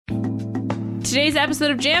Today's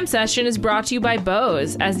episode of Jam Session is brought to you by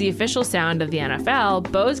Bose. As the official sound of the NFL,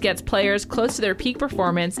 Bose gets players close to their peak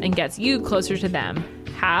performance and gets you closer to them.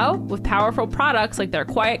 How? With powerful products like their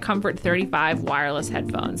Quiet Comfort 35 wireless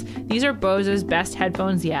headphones. These are Bose's best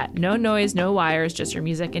headphones yet. No noise, no wires, just your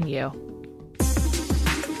music and you.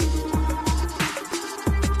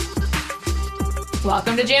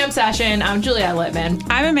 Welcome to Jam Session. I'm Juliet Litman.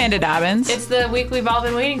 I'm Amanda Dobbins. It's the week we've all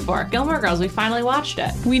been waiting for. Gilmore Girls, we finally watched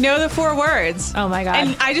it. We know the 4 words. Oh my God.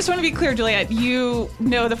 And I just want to be clear, Juliet, you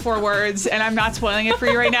know the 4 words, and I'm not spoiling it for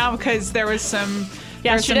you right now because there was some...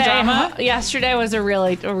 drama. Yesterday was a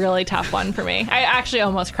really tough one for me. I actually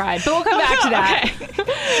almost cried, but we'll come back to that.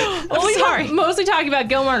 Okay. Well, we were mostly talking about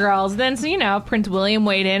Gilmore Girls. Then, Prince William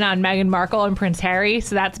weighed in on Meghan Markle and Prince Harry,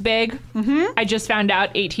 so that's big. Mm-hmm. I just found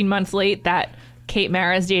out 18 months late that Kate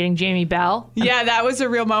Mara is dating Jamie Bell. Yeah, that was a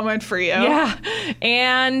real moment for you. Yeah,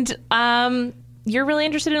 and you're really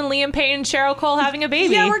interested in Liam Payne and Cheryl Cole having a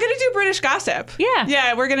baby. Yeah, we're going to do British gossip.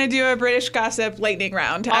 Yeah, we're going to do a British gossip lightning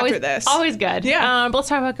round after this. Always good. Yeah. But let's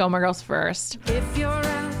talk about Gilmore Girls first. If you're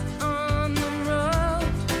out on the road,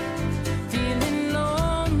 feeling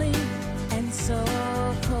lonely and so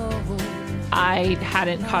cold. I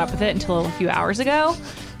hadn't caught up with it until a few hours ago,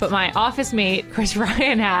 but my office mate, Chris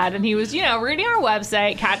Ryan, had, and he was, reading our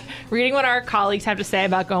website, reading what our colleagues have to say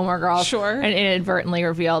about Gilmore Girls. Sure. And inadvertently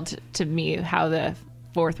revealed to me how the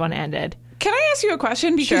 4th one ended. Can I ask you a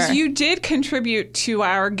question? Because Sure. you did contribute to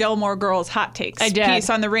our Gilmore Girls hot takes piece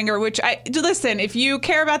on The Ringer, which listen, if you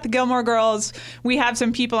care about the Gilmore Girls, we have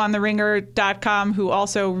some people on TheRinger.com who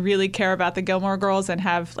also really care about the Gilmore Girls and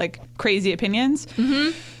have crazy opinions.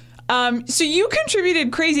 Mm-hmm. So you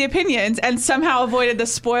contributed crazy opinions and somehow avoided the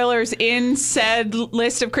spoilers in said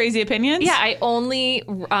list of crazy opinions? Yeah, I only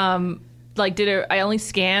I only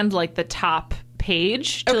scanned the top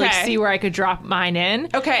page to see where I could drop mine in.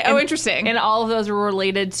 Okay. Interesting. And all of those were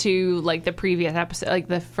related to the previous episode,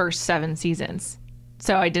 the first 7 seasons.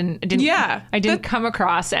 So I didn't come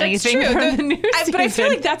across anything from the new season. But I feel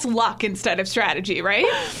like that's luck instead of strategy, right?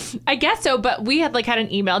 I guess so, but we had had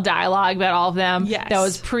an email dialogue about all of them. Yes. That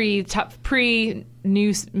was pre-new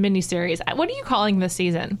miniseries. What are you calling this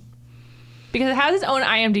season? Because it has its own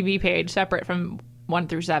IMDb page separate from 1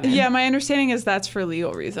 through 7. Yeah, my understanding is that's for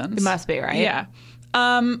legal reasons. It must be, right? Yeah.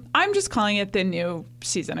 I'm just calling it the new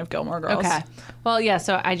season of Gilmore Girls. Okay. Well, yeah,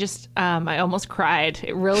 so I just, I almost cried.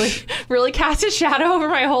 It really cast a shadow over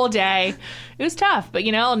my whole day. It was tough, but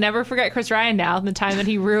I'll never forget Chris Ryan now, the time that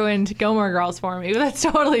he ruined Gilmore Girls for me. But that's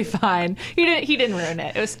totally fine. He didn't ruin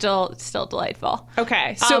it. It was still delightful.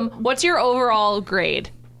 Okay. So what's your overall grade?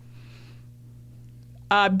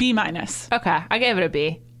 B-. Okay, I gave it a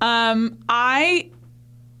B.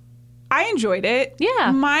 I enjoyed it.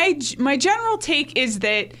 Yeah. My general take is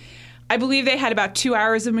that I believe they had about 2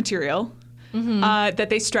 hours of material that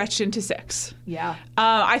they stretched into 6. Yeah.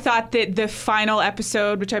 I thought that the final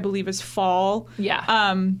episode, which I believe is fall,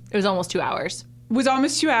 it was almost 2 hours. Was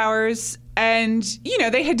almost 2 hours. And,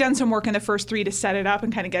 they had done some work in the first 3 to set it up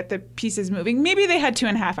and kind of get the pieces moving. Maybe they had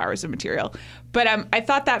 2.5 hours of material. But I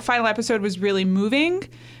thought that final episode was really moving.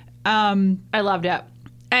 I loved it.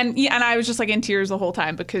 And I was just in tears the whole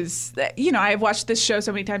time because, I've watched this show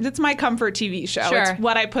so many times. It's my comfort TV show. Sure. It's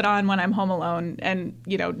what I put on when I'm home alone and,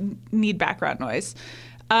 need background noise.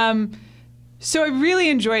 So I really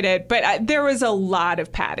enjoyed it. But there was a lot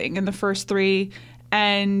of padding in the first 3.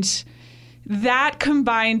 And that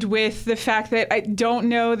combined with the fact that I don't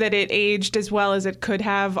know that it aged as well as it could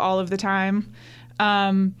have all of the time.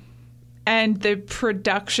 And the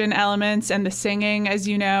production elements and the singing, as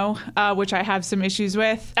you know, which I have some issues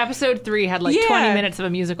with. Episode 3 had 20 minutes of a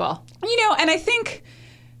musical. And I think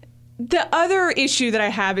the other issue that I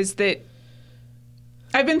have is that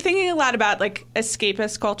I've been thinking a lot about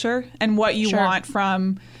escapist culture and what you want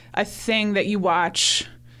from a thing that you watch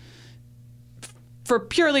for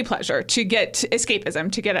purely pleasure, to get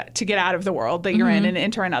escapism, to get out of the world that you're in and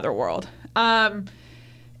enter another world.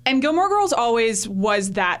 And Gilmore Girls always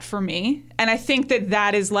was that for me. And I think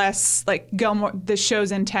that is less the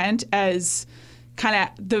show's intent as kind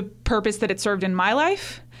of the purpose that it served in my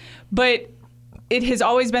life. But it has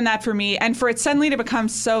always been that for me. And for it suddenly to become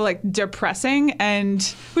so depressing, and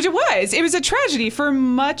which it was a tragedy for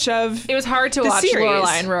much of it was hard to watch series.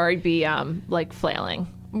 Lorelai and Rory be flailing.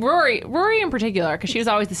 Rory in particular, because she was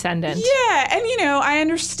always descendant. Yeah, and I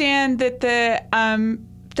understand that the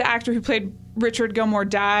actor who played Richard Gilmore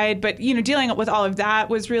died, but dealing with all of that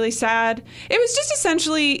was really sad. It was just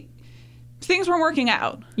essentially things weren't working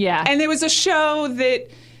out. Yeah. And there was a show that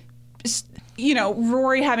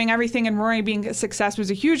Rory having everything and Rory being a success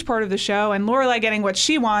was a huge part of the show, and Lorelai getting what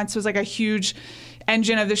she wants was a huge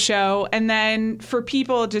engine of the show. And then for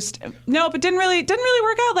people just, nope, it didn't really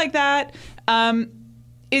work out like that.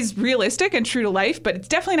 Is realistic and true to life, but it's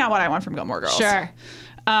definitely not what I want from Gilmore Girls. Sure.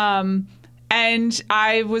 And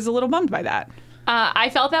I was a little bummed by that. I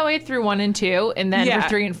felt that way through 1 and 2, and then Yeah. for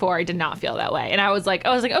 3 and 4, I did not feel that way. And I was like,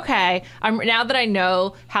 okay, now that I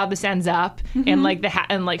know how this ends up and like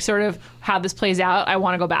and like sort of how this plays out, I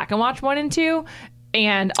want to go back and watch 1 and 2.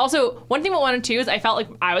 And also, one thing about 1 and 2 is I felt like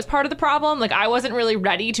I was part of the problem. Like, I wasn't really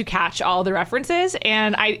ready to catch all the references,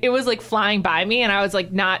 and it was like flying by me, and I was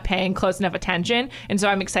like not paying close enough attention. And so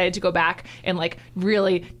I'm excited to go back and like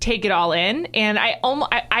really take it all in. And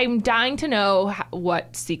I'm dying to know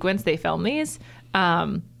what sequence they film these.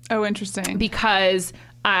 Oh, interesting. Because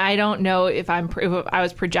I don't know if I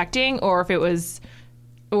was projecting or if it was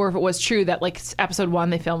true that like episode 1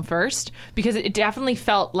 they filmed first, because it definitely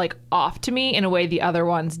felt like off to me in a way the other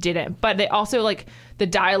ones didn't. But they also like the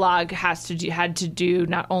dialogue had to do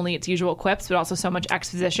not only its usual quips but also so much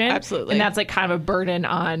exposition. Absolutely. And that's like kind of a burden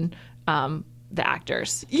on the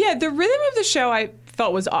actors. Yeah, the rhythm of the show I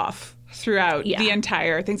felt was off throughout the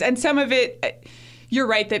entire things. And some of it, you're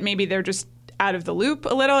right that maybe they're just out of the loop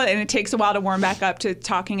a little, and it takes a while to warm back up to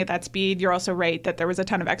talking at that speed. You're also right that there was a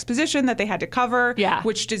ton of exposition that they had to cover,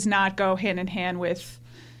 which does not go hand in hand with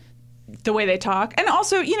the way they talk. And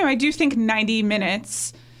also, I do think 90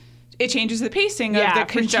 minutes, it changes the pacing of the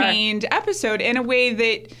contained episode in a way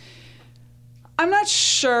that I'm not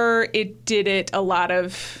sure it did it a lot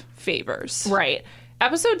of favors. Right.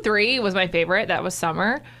 Episode 3 was my favorite. That was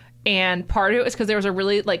Summer. And part of it was because there was a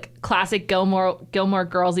really like classic Gilmore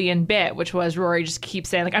Girlsian bit, which was Rory just keeps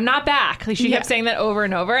saying like, "I'm not back." Like she kept saying that over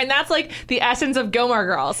and over, and that's like the essence of Gilmore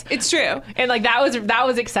Girls. It's true, and like that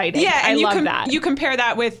was exciting. Yeah, I love that. You compare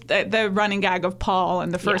that with the running gag of Paul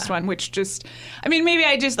in the first one, which just, I mean, maybe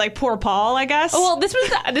I just like poor Paul, I guess. Oh, well,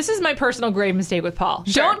 this is my personal grave mistake with Paul.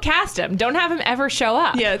 Sure. Don't cast him. Don't have him ever show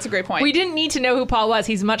up. Yeah, that's a great point. We didn't need to know who Paul was.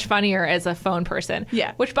 He's much funnier as a phone person.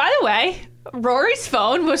 Yeah. Which, by the way, Rory's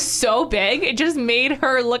phone was so big, it just made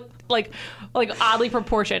her look like oddly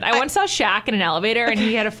proportioned. I once saw Shaq in an elevator, and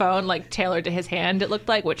he had a phone like tailored to his hand, it looked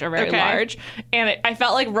like, which are very large. And I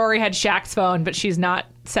felt like Rory had Shaq's phone, but she's not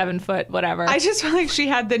 7 foot, whatever. I just felt like she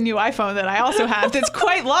had the new iPhone that I also have that's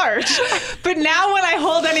quite large. But now when I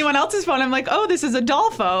hold anyone else's phone, I'm like, oh, this is a doll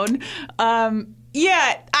phone.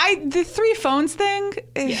 The 3 phones thing.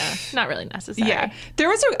 Not really necessary. Yeah, there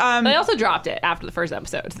was a. They also dropped it after the first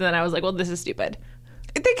episode, so then I was like, well, this is stupid.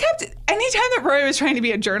 They kept, anytime that Rory was trying to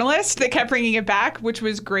be a journalist, they kept bringing it back, which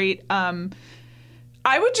was great.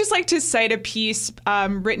 I would just like to cite a piece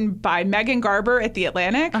written by Megan Garber at The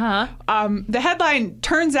Atlantic. The headline,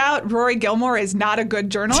 "Turns out Rory Gilmore is not a good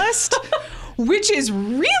journalist," which is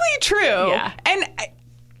really true. Yeah. And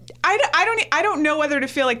I don't know whether to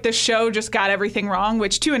feel like the show just got everything wrong,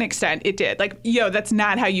 which to an extent it did. Like, that's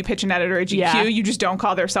not how you pitch an editor at GQ. Yeah. You just don't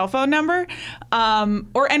call their cell phone number.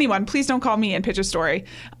 Or anyone. Please don't call me and pitch a story.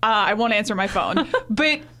 I won't answer my phone.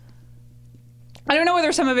 But I don't know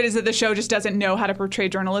whether some of it is that the show just doesn't know how to portray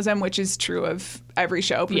journalism, which is true of every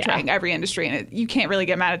show portraying every industry, and you can't really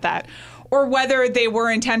get mad at that. Or whether they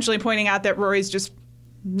were intentionally pointing out that Rory's just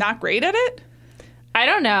not great at it. I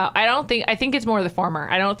don't know. I think it's more the former.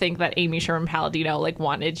 I don't think that Amy Sherman Palladino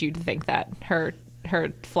wanted you to think that her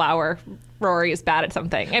flower Rory is bad at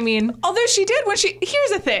something. I mean, although she did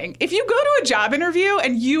here's the thing. If you go to a job interview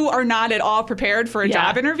and you are not at all prepared for a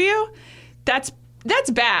job interview, that's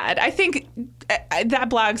bad. I think that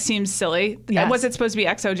blog seems silly. Yes. Was it supposed to be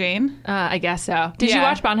XO Jane? I guess so. Did you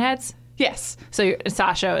watch Bunheads? Yes. So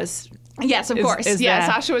Sasha is... Yes, of course.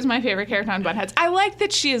 Sasha was my favorite character on Bunheads. I like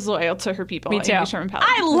that she is loyal to her people. Me too.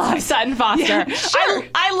 I love Sutton Foster. Yeah, sure.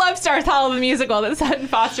 I love Stars Hollow, the musical that Sutton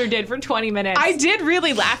Foster did for 20 minutes. I did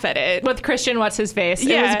really laugh at it. With Christian What's-His-Face.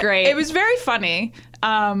 Yeah, it was great. It was very funny.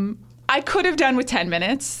 I could have done with 10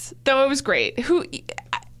 minutes, though it was great.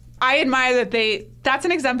 I admire that that's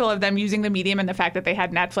an example of them using the medium and the fact that they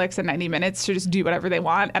had Netflix and 90 minutes to just do whatever they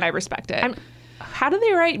want, and I respect it. How do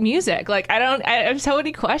they write music? I have so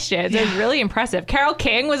many questions. It was really impressive. Carole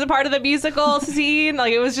King was a part of the musical scene.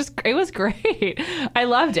 It was great. I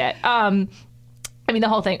loved it. I mean, the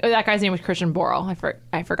whole thing. That guy's name was Christian Borle.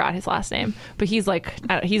 I forgot his last name, but he's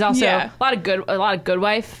he's also a lot of Good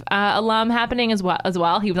Wife alum happening as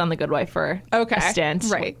well. He was on the Good Wife for a stint,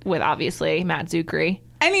 right? With obviously Matt Zuckery.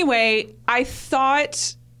 Anyway, I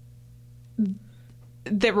thought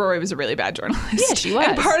that Rory was a really bad journalist. Yeah, she was.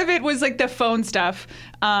 And part of it was the phone stuff,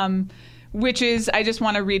 which is, I just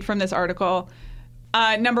want to read from this article.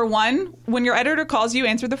 Number 1, when your editor calls you,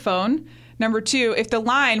 answer the phone. Number 2, if the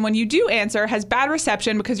line, when you do answer, has bad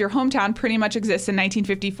reception because your hometown pretty much exists in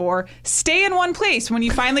 1954, stay in one place when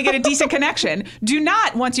you finally get a decent connection. Do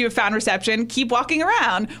not, once you have found reception, keep walking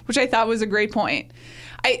around, which I thought was a great point.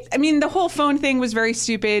 I mean, the whole phone thing was very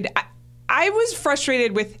stupid. I was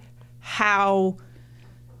frustrated with how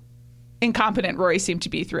incompetent Rory seemed to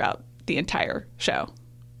be throughout the entire show.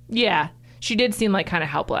 Yeah. She did seem like kind of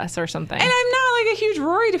helpless or something. And I'm not like a huge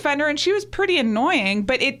Rory defender, and she was pretty annoying,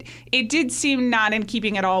 but it did seem not in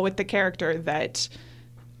keeping at all with the character that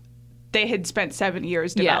they had spent 7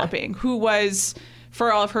 years developing, who was,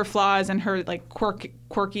 for all of her flaws and her like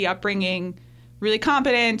quirky upbringing, really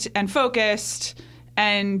competent and focused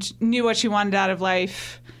and knew what she wanted out of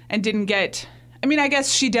life and didn't get... I mean, I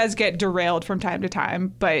guess she does get derailed from time to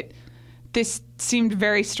time, but this seemed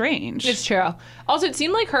very strange. It's true. Also, it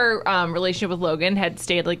seemed like her relationship with Logan had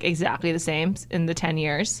stayed like exactly the same in the 10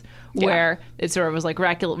 years, where it sort of was like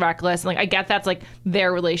reckless. And like, I get that's like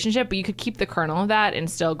their relationship, but you could keep the kernel of that and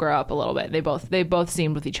still grow up a little bit. They both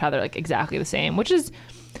seemed with each other like exactly the same, which is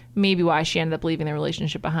maybe why she ended up leaving their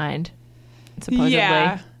relationship behind, supposedly.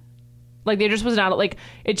 Yeah. Like, there just was not, like,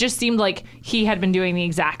 it just seemed like he had been doing the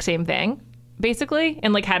exact same thing, basically,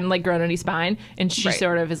 and like hadn't like grown any spine, and she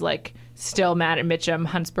sort of is like still mad at Mitchum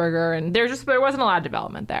Huntsberger, and there wasn't a lot of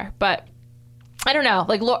development there. But I don't know,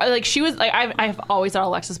 like she was like, I've always thought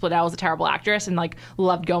Alexis Bledel was a terrible actress and like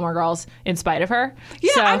loved Gilmore Girls in spite of her.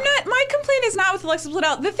 Yeah, so, I'm not. My complaint is not with Alexis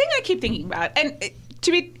Bledel. The thing I keep thinking about, and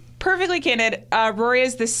to be perfectly candid, Rory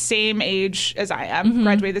is the same age as I am,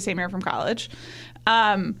 graduated the same year from college.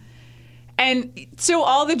 And so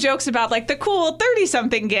all the jokes about like the cool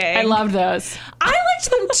 30-something gang. I loved those. I liked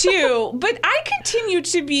them too, but I continued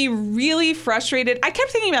to be really frustrated. I kept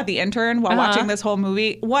thinking about The Intern while watching this whole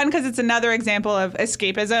movie. One, because it's another example of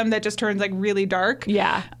escapism that just turns like really dark.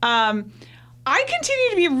 Yeah. I continue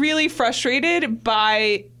to be really frustrated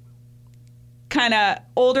by kind of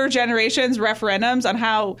older generations' referendums on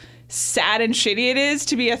how sad and shitty it is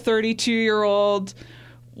to be a 32-year-old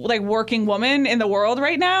like working woman in the world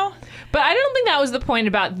right now. But I don't think that was the point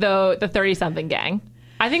about the 30-something gang.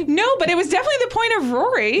 I think no, but it was definitely the point of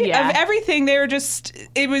Rory. Yeah. Of everything,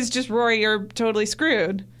 it was just Rory, you're totally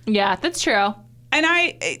screwed. Yeah, that's true. And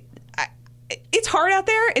it's hard out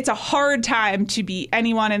there. It's a hard time to be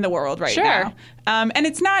anyone in the world right now. And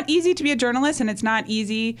it's not easy to be a journalist, and it's not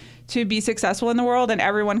easy to be successful in the world, and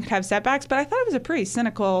everyone could have setbacks. But I thought it was a pretty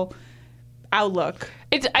cynical outlook.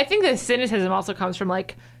 I think the cynicism also comes from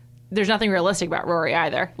like, there's nothing realistic about Rory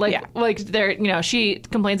either. Like there, she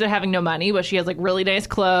complains about having no money, but she has like really nice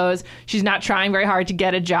clothes. She's not trying very hard to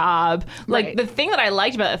get a job. Like the thing that I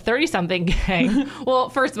liked about the 30-something gang, well,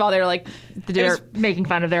 first of all, they're making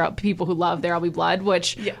fun of their people who love There'll Be Blood,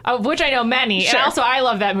 of which I know many. Sure. And also I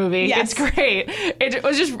love that movie. Yes. It's great. It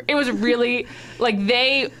was really like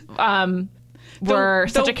they were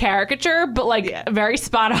such a caricature, but like very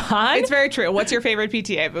spot on. It's very true. What's your favorite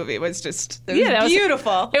PTA movie? It was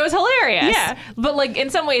beautiful. It was hilarious. Yeah. But like in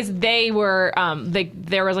some ways they were,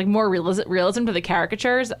 there was like more realism to the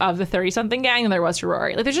caricatures of the 30-something gang than there was to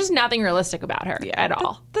Rory. Like there's just nothing realistic about her at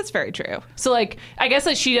all. That's very true. So like, I guess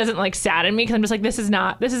that she doesn't like sadden me because I'm just like, this is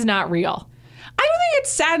not real. I don't think it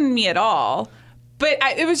saddened me at all, but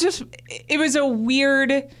it was a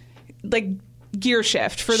weird, like, gear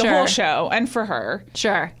shift for the whole show and for her.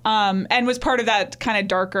 Sure. And was part of that kind of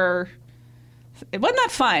darker... It wasn't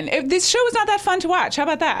that fun. This show was not that fun to watch. How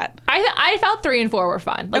about that? I felt 3 and 4 were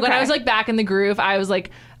fun. Like when I was like back in the groove, I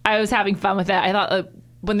was having fun with that. I thought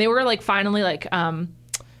when they were like finally like...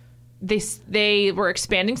 They were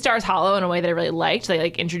expanding Stars Hollow in a way that I really liked. They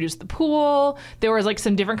like introduced the pool. There was like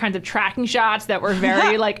some different kinds of tracking shots that were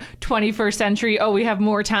very like 21st century. Oh, we have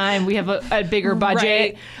more time. We have a bigger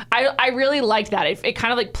budget. Right. I really liked that. It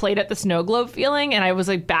kind of like played at the snow globe feeling, and I was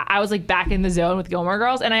like back in the zone with Gilmore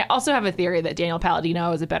Girls. And I also have a theory that Daniel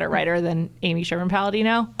Palladino is a better writer than Amy Sherman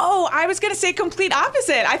Palladino. Oh, I was gonna say complete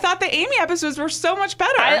opposite. I thought the Amy episodes were so much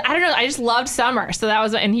better. I don't know. I just loved Summer, so that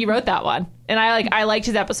was, and he wrote that one. And I liked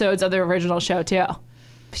his episodes of the original show too.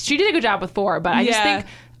 She did a good job with 4, but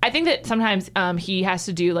I think that sometimes he has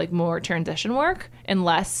to do like more transition work and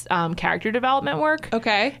less character development work.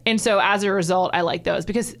 Okay. And so as a result, I like those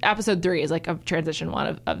because episode 3 is like a transition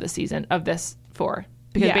one of the season of this 4.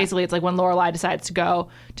 Because basically it's like when Lorelai decides to go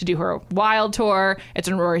to do her Wild tour. It's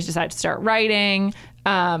when Rory decides to start writing.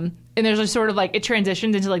 And there's a sort of like, it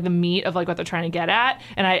transitions into like the meat of like what they're trying to get at.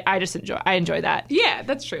 And I just enjoy that. Yeah,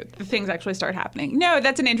 that's true. The things actually start happening. No,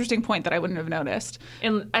 that's an interesting point that I wouldn't have noticed.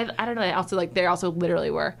 And I don't know. They also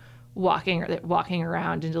literally were walking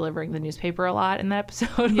around and delivering the newspaper a lot in that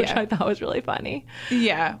episode, which I thought was really funny.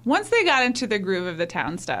 Yeah. Once they got into the groove of the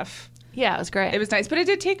town stuff, Yeah, it was great. It was nice, but it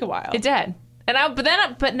did take a while. It did.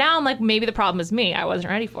 But now I'm like, maybe the problem is me. I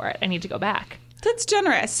wasn't ready for it. I need to go back. That's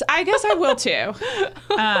generous. I guess I will too.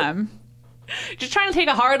 Just trying to take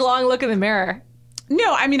a hard, long look in the mirror.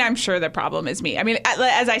 No, I mean, I'm sure the problem is me. I mean,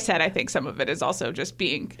 as I said, I think some of it is also just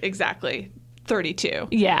being exactly 32.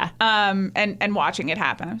 Yeah. And watching it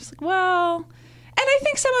happen. I was like, well, and I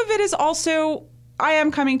think some of it is also, I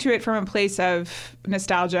am coming to it from a place of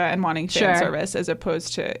nostalgia and wanting fan service as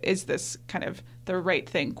opposed to, is this kind of the right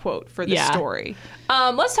thing, quote, for the story.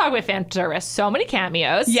 Let's talk about fan service. So many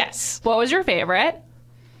cameos. Yes. What was your favorite?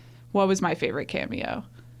 What was my favorite cameo?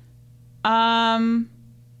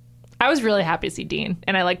 I was really happy to see Dean,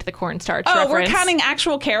 and I liked the cornstarch reference. reference. We're counting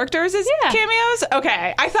actual characters as cameos?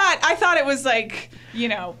 Okay. I thought it was like,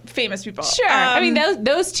 famous people. Sure. I mean,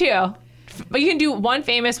 those two. But you can do one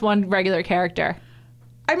famous, one regular character.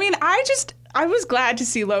 I mean, I was glad to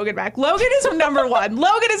see Logan back. Logan is number one.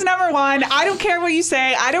 Logan is number one. I don't care what you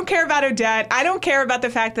say. I don't care about Odette. I don't care about the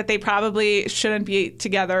fact that they probably shouldn't be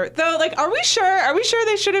together. Though, like, are we sure? Are we sure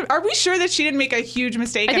they shouldn't? Are we sure that she didn't make a huge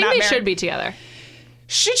mistake? I think they should be together.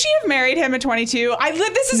 Should she have married him at 22?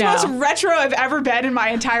 This is the most retro I've ever been in my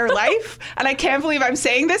entire life. And I can't believe I'm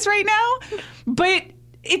saying this right now. But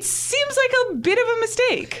it seems like a bit of a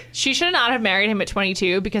mistake. She should not have married him at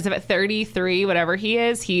 22 because if at 33, whatever he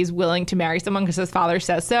is, he's willing to marry someone because his father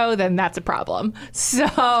says so, then that's a problem.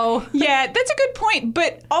 So... Yeah, that's a good point.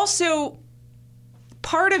 But also,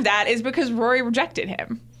 part of that is because Rory rejected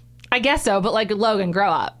him. I guess so. But, like, Logan, grow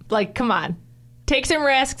up. Like, come on. Take some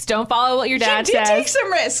risks. Don't follow what your dad says. He did take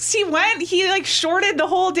some risks. He shorted the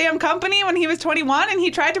whole damn company when he was 21 and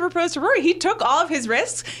he tried to propose to Rory. He took all of his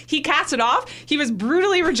risks. He cast it off. He was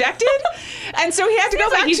brutally rejected. And so he had to go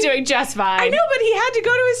back. He's doing just fine. I know, but he had to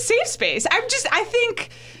go to his safe space.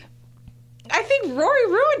 I think Rory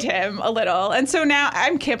ruined him a little. And so now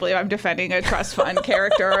I can't believe I'm defending a trust fund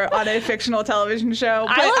character on a fictional television show.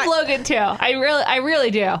 But I love Logan too. I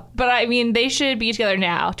really do. But I mean, they should be together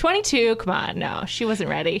now. 22, come on. No, she wasn't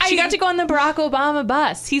ready. She got to go on the Barack Obama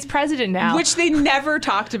bus. He's president now. Which they never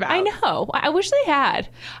talked about. I know. I wish they had.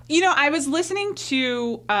 I was listening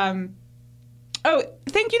to...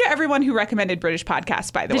 thank you to everyone who recommended British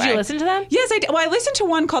podcasts, by the way. Did you listen to them? Yes, I did. Well, I listened to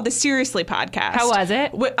one called the Seriously podcast. How was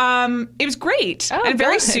it? It was great and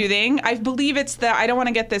very soothing. I believe it's I don't want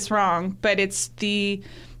to get this wrong, but it's the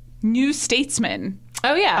New Statesman.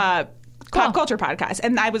 Oh, yeah. Pop culture podcast.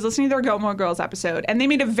 And I was listening to their Gilmore Girls episode, and they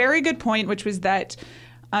made a very good point, which was that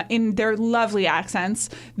in their lovely accents,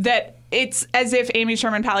 that it's as if Amy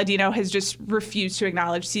Sherman Palladino has just refused to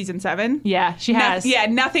acknowledge season 7. Yeah, she has.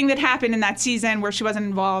 Nothing that happened in that season where she wasn't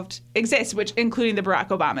involved exists, which including the Barack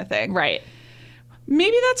Obama thing. Right.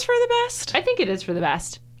 Maybe that's for the best. I think it is for the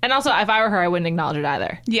best. And also, if I were her, I wouldn't acknowledge it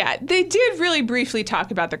either. Yeah, they did really briefly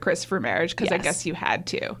talk about the Christopher marriage because I guess you had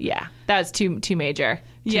to. Yeah, that was too major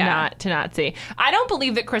to not see. I don't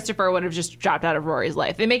believe that Christopher would have just dropped out of Rory's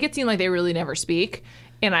life. They make it seem like they really never speak.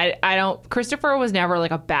 And I don't, Christopher was never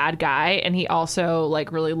like a bad guy, and he also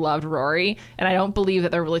like really loved Rory, and I don't believe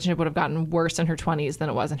that their relationship would have gotten worse in her 20s than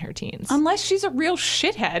it was in her teens. Unless she's a real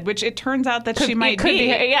shithead, which it turns out that she might be.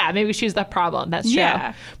 Yeah, maybe she's the problem. That's true.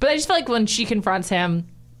 Yeah. But I just feel like when she confronts him,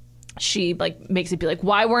 she like makes it be like,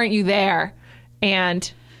 why weren't you there?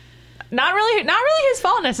 And not really his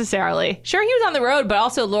fault necessarily. Sure, he was on the road, but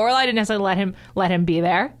also Lorelai didn't necessarily let him be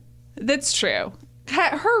there. That's true.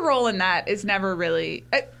 Her role in that is never really...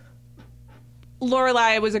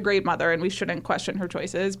 Lorelai was a great mother, and we shouldn't question her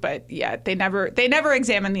choices. But yeah, they never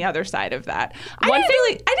examined the other side of that. I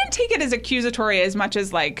didn't take it as accusatory as much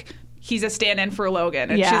as like he's a stand-in for Logan,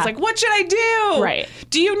 and she's like, "What should I do? Right?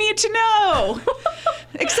 Do you need to know?"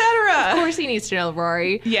 Etc. Of course, he needs to know,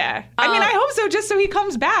 Rory. Yeah, I mean, I hope so, just so he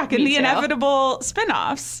comes back in the inevitable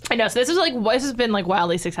spin-offs. I know. So this has been like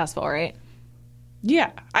wildly successful, right?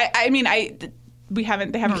 Yeah, they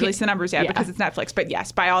haven't released the numbers yet because it's Netflix. But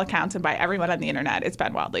yes, by all accounts and by everyone on the internet, it's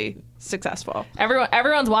been wildly successful.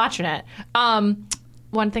 Everyone's watching it.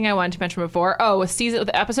 One thing I wanted to mention before, with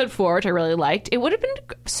episode 4, which I really liked, it would have been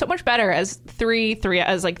so much better as three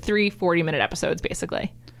 40-minute episodes,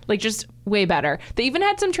 basically. Like, just way better. They even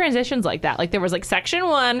had some transitions like that. Like, there was, like, section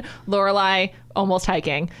 1, Lorelai almost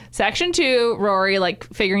hiking. Section 2, Rory, like,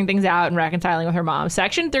 figuring things out and reconciling with her mom.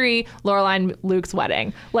 Section 3, Lorelai and Luke's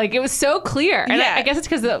wedding. Like, it was so clear. And I guess it's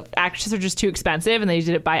because the actresses are just too expensive and they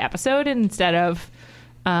did it by episode instead of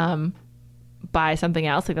by something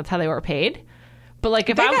else. Like, that's how they were paid. But like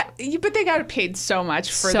they got paid so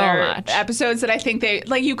much for their episodes that I think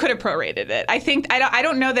you could have prorated it. I think I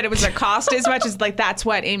don't know that it was a cost as much as like that's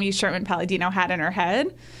what Amy Sherman Palladino had in her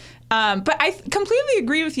head. But I completely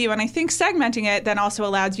agree with you, and I think segmenting it then also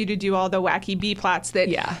allows you to do all the wacky B plots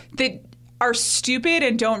that are stupid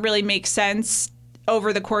and don't really make sense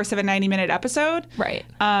over the course of a 90-minute episode. Right.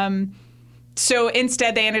 So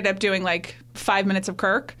instead, they ended up doing like 5 minutes of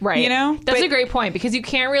Kirk. Right. You know, that's a great point, because you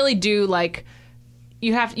can't really do like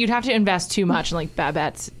you'd have to invest too much in like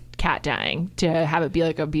Babette's cat dying to have it be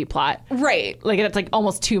like a B plot. Right. Like it's like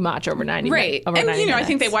almost too much over 90 minutes. Right. And I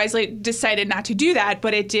think they wisely decided not to do that,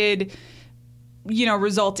 but it did,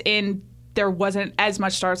 result in there wasn't as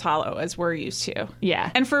much Stars Hollow as we're used to.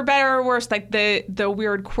 Yeah. And for better or worse, like the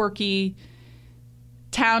weird, quirky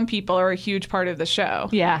town people are a huge part of the show.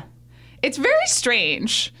 Yeah. It's very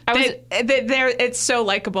strange that it's so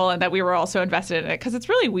likable and that we were also invested in it, because it's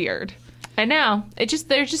really weird. I know. It's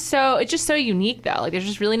just so unique though. Like there's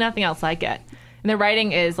just really nothing else like it. And the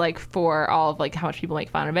writing is like, for all of like how much people make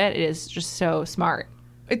fun of it, it is just so smart.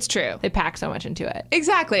 It's true. They pack so much into it.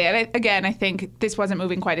 Exactly. And I think this wasn't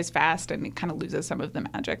moving quite as fast, and it kind of loses some of the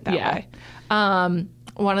magic that way.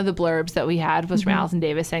 One of the blurbs that we had was from Allison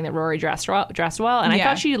Davis saying that Rory dressed well, and I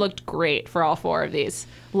thought she looked great for all 4 of these.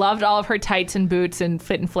 Loved all of her tights and boots and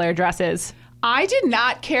fit and flare dresses. I did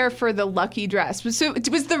not care for the lucky dress. So it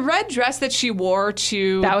was the red dress that she wore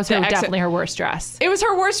to... That was definitely her worst dress. It was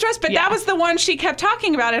her worst dress, but that was the one she kept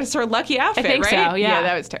talking about as her lucky outfit, I think right? so, yeah. Yeah,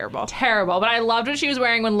 that was terrible. Terrible. But I loved what she was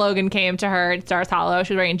wearing when Logan came to her at Stars Hollow.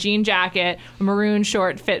 She was wearing a jean jacket, a maroon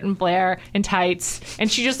short fit and flare, and tights.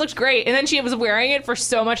 And she just looked great. And then she was wearing it for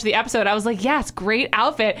so much of the episode. I was like, yes, great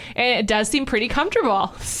outfit. And it does seem pretty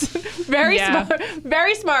comfortable. Very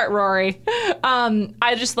smart, Rory.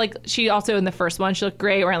 I just like, she also in the first one, she looked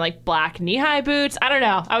great wearing like black knee-high boots. I don't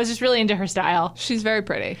know. I was just really into her style. She's very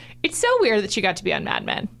pretty. It's so weird that she got to be on Mad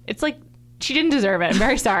Men. It's like, she didn't deserve it. I'm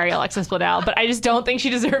very sorry, Alexis Bledel, but I just don't think she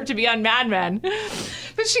deserved to be on Mad Men.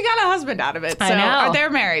 But she got a husband out of it. So I know. They're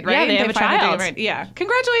married, right? Yeah, they have a child. Yeah.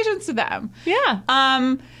 Congratulations to them.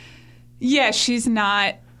 Yeah. Yeah, she's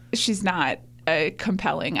not a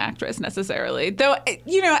compelling actress necessarily. Though,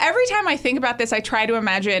 every time I think about this, I try to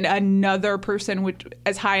imagine another person with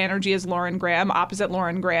as high energy as Lauren Graham, opposite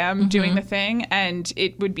Lauren Graham, doing the thing, and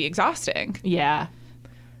it would be exhausting. Yeah.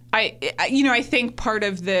 I think part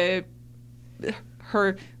of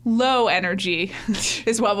her low energy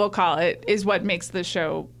is what we'll call it, is what makes the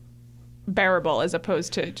show bearable as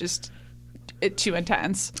opposed to just too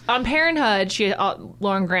intense. On Parenthood,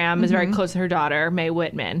 Lauren Graham is very close to her daughter, Mae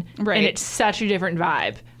Whitman. Right. And it's such a different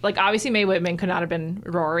vibe. Like, obviously, Mae Whitman could not have been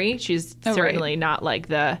Rory. She's certainly not like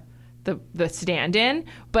the stand-in.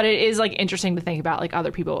 But it is like interesting to think about like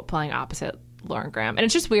other people playing opposite Lauren Graham. And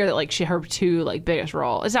it's just weird that like her 2 like biggest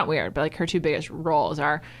roles, it's not weird, but like her 2 biggest roles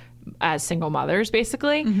are as single mothers,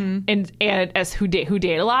 basically, and as who date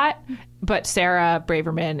a lot. But Sarah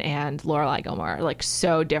Braverman and Lorelai Gilmore are like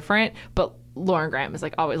so different. But Lauren Graham is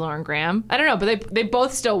like always Lauren Graham. I don't know, but they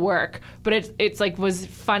both still work. But it's like was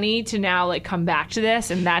funny to now like come back to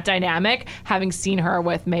this and that dynamic, having seen her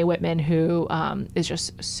with Mae Whitman, who is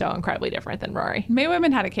just so incredibly different than Rory. Mae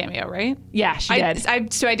Whitman had a cameo, right? Yeah, she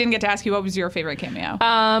did. So I didn't get to ask you, what was your favorite cameo?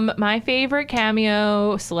 My favorite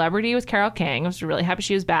cameo celebrity was Carole King. I was really happy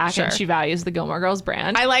she was back, and she values the Gilmore Girls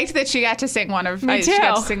brand. I liked that she got to sing one of. Me too. She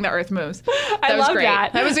got to sing the Earth Moves. I love great.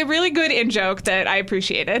 that. That was a really good in joke that I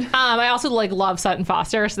appreciated. I also like love Sutton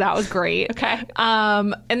Foster, so that was great. Okay.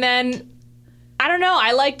 And then I don't know.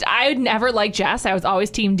 I would never like Jess. I was always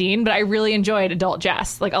Team Dean, but I really enjoyed adult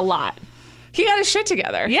Jess like a lot. He got his shit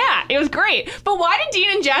together. Yeah, it was great. But why did Dean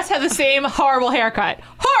and Jess have the same horrible haircut?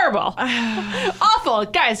 Horrible. Awful.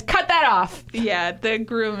 Guys, cut that off. Yeah, the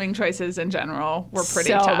grooming choices in general were pretty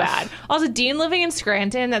so tough. Bad. Also, Dean living in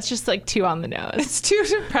Scranton, that's just like too on the nose. It's too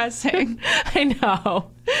depressing. I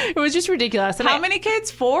know. It was just ridiculous. And How many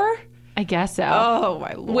kids? 4? I guess so. Oh,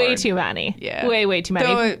 my Lord. Way too many. Yeah. Way too many.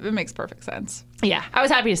 Though it makes perfect sense. Yeah. I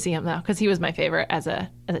was happy to see him, though, because he was my favorite as a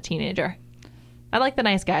teenager. I like the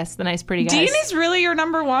nice guys, the nice, pretty guys. Dean is really your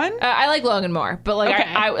number one? I like Logan more, but like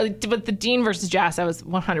Okay. but the Dean versus Jess, I was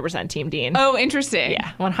 100% Team Dean. Oh, interesting.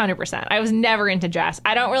 Yeah, 100%. I was never into Jess.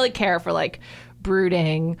 I don't really care for like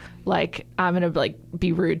brooding, like I'm gonna like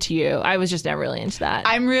be rude to you. I was just never really into that.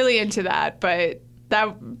 I'm really into that, but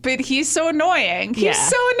he's so annoying. He's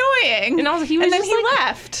so annoying. And also he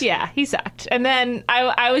left. Yeah, he sucked. And then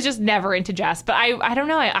I was just never into Jess, but I don't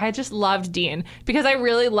know. I just loved Dean because I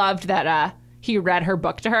really loved that. He read her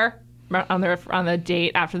book to her on the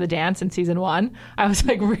date after the dance in season 1. I was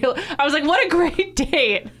like, what a great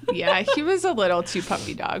date. Yeah, he was a little too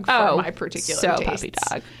puppy dog for my particular tastes. Puppy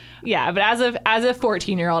dog. Yeah, but as a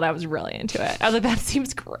 14-year-old, I was really into it. I was like, that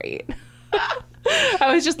seems great.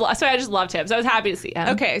 I just loved him. So I was happy to see him.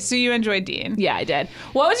 Okay, so you enjoyed Dean. Yeah, I did.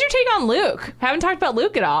 What was your take on Luke? Haven't talked about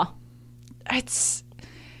Luke at all.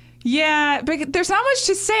 Yeah, but there's not much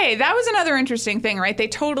to say. That was another interesting thing, right? They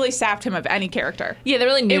totally sapped him of any character. Yeah, they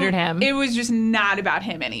really neutered him. It was just not about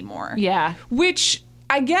him anymore. Yeah. Which,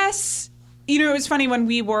 I guess, it was funny when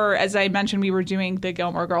we were, as I mentioned, we were doing the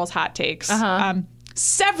Gilmore Girls hot takes.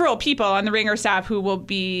 Several people on the Ringer staff who will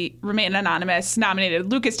remain anonymous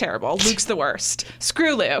nominated Luke is terrible. Luke's the worst.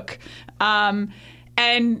 Screw Luke.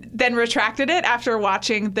 And then retracted it after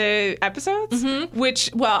watching the episodes, which,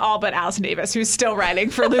 all but Allison Davis, who's still writing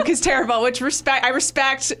for Luke is terrible, which I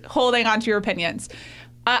respect holding on to your opinions.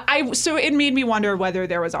 So it made me wonder whether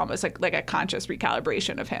there was almost like a conscious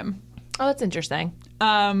recalibration of him. Oh, that's interesting.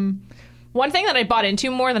 One thing that I bought into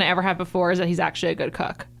more than I ever have before is that he's actually a good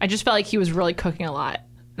cook. I just felt like he was really cooking a lot.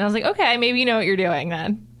 And I was like, okay, maybe you know what you're doing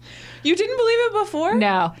then. You didn't believe it before?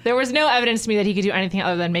 No. There was no evidence to me that he could do anything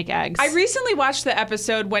other than make eggs. I recently watched the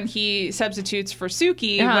episode when he substitutes for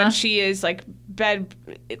Suki when she is like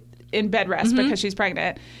in bed rest because she's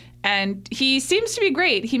pregnant. And he seems to be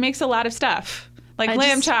great. He makes a lot of stuff. Like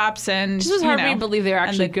lamb chops and... It just was hard for me to believe they were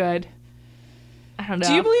actually good. I don't know.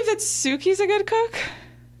 Do you believe that Suki's a good cook?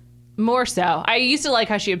 More so. I used to like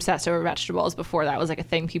how she obsessed over vegetables before that was like a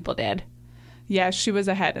thing people did. Yeah, she was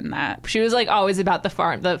ahead in that. She was like always about the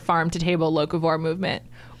farm to table locavore movement.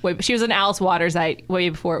 She was an Alice Watersite way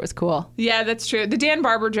before it was cool. Yeah, that's true. The Dan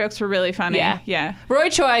Barber jokes were really funny. Yeah. Roy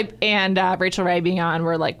Choi and Rachel Ray being on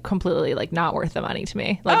were like completely like not worth the money to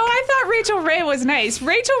me. Like, I thought Rachel Ray was nice.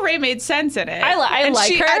 Rachel Ray made sense in it. I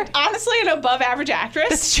like her. Honestly, an above average actress.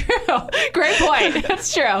 That's true. Great point.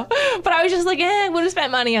 That's true. But I was just like, would have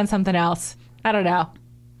spent money on something else. I don't know.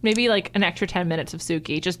 Maybe like an extra 10 minutes of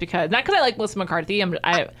Suki, just because. Not because I like Melissa McCarthy.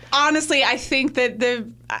 Honestly, I think that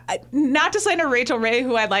not to slander Rachel Ray,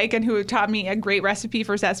 who I like and who taught me a great recipe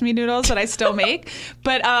for sesame noodles that I still make,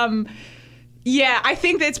 but I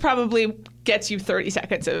think that's probably gets you 30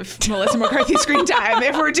 seconds of Melissa McCarthy screen time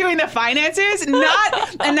if we're doing the finances. And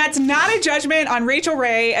that's not a judgment on Rachel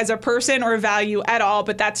Ray as a person or a value at all,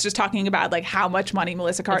 but that's just talking about like how much money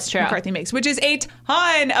Melissa McCarthy makes, which is a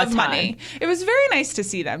ton of money. It was very nice to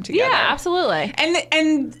see them together. Yeah, absolutely.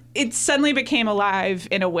 And it suddenly became alive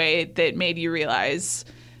in a way that made you realize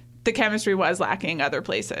the chemistry was lacking other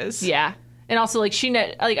places. Yeah. And also, like,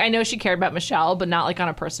 I know she cared about Michelle, but not, like, on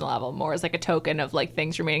a personal level. More as, like, a token of, like,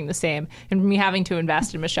 things remaining the same. And me having to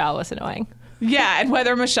invest in Michelle was annoying. Yeah, and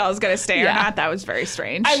whether Michelle's going to stay or not, that was very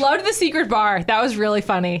strange. I loved the secret bar. That was really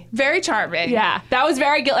funny. Very charming. Yeah. That was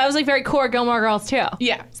like, very core Gilmore Girls, too.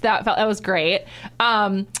 Yeah. So that was great.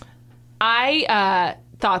 I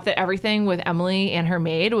thought that everything with Emily and her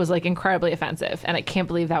maid was, like, incredibly offensive. And I can't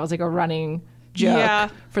believe that was, like, a running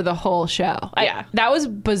joke for the whole show. That was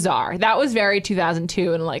bizarre. That was very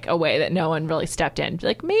 2002 in like a way that no one really stepped in.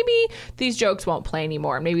 Like maybe these jokes won't play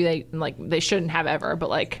anymore. Maybe they shouldn't have ever. But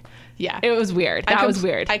like, it was weird. That was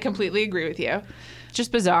weird. I completely agree with you.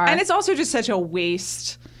 Just bizarre. And it's also just such a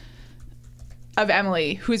waste of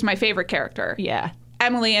Emily, who's my favorite character. Yeah.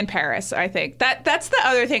 Emily and Paris, I think. That's the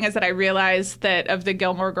other thing is that I realized that of the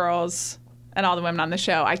Gilmore Girls and all the women on the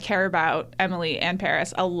show, I care about Emily and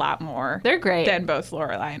Paris a lot more. They're great. Than both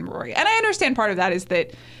Lorelai and Rory. And I understand part of that is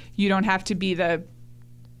that you don't have to be the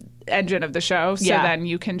engine of the show, so then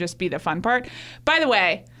you can just be the fun part. By the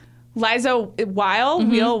way, Liza Weil,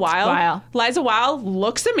 Liza Weil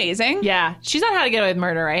looks amazing. Yeah. She's on How to Get Away with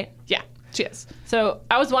Murder, right? Yeah, she is. So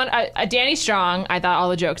I was Danny Strong, I thought all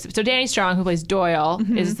the jokes. So Danny Strong, who plays Doyle,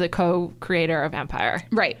 is the co-creator of Empire.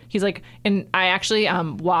 Right. He's like, and I actually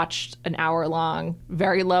watched an hour-long,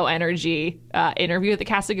 very low-energy interview with the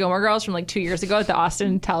cast of Gilmore Girls from like 2 years ago at the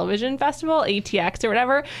Austin Television Festival, ATX or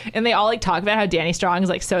whatever. And they all like talk about how Danny Strong is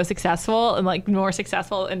like so successful and like more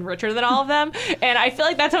successful and richer than all of them. And I feel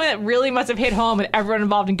like that's something that really must have hit home with everyone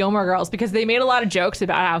involved in Gilmore Girls because they made a lot of jokes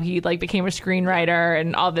about how he like became a screenwriter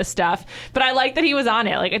and all this stuff. But I like that he was on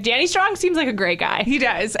it. Like Danny Strong seems like a great guy. He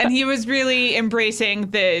does. And he was really embracing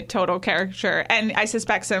the total caricature. And I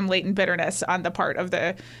suspect some latent bitterness on the part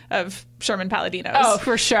of Sherman Palladino's. Oh,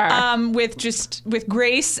 for sure. With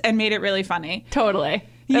grace and made it really funny. Totally.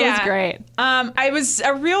 That was great. I was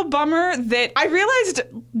a real bummer that I realized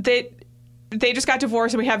that they just got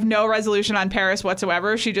divorced and we have no resolution on Paris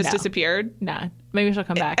whatsoever. She just disappeared. Nah. Maybe she'll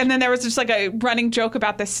come back. And then there was just like a running joke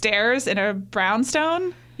about the stairs in a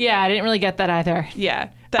brownstone. Yeah, I didn't really get that either. Yeah.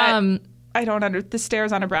 I don't the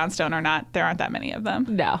stairs on a brownstone there aren't that many of them.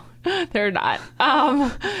 No, they're not.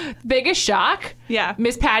 Biggest shock? Yeah.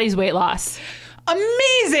 Miss Patty's weight loss.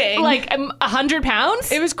 Amazing. Like 100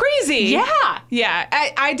 pounds? It was crazy. Yeah.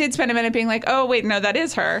 Yeah. I did spend a minute being like, oh, wait, no, that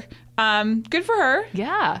is her. Good for her.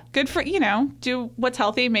 Yeah. Good for, do what's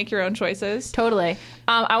healthy, make your own choices. Totally.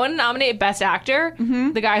 I want to nominate Best Actor,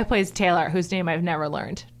 the guy who plays Taylor, whose name I've never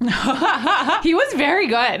learned. He was very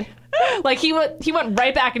good. Like, he went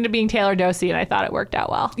right back into being Taylor Dosey, and I thought it worked out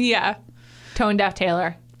well. Yeah. Tone deaf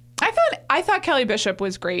Taylor. I thought Kelly Bishop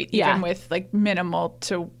was great, even with, like, minimal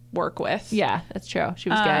to work with. Yeah, that's true. She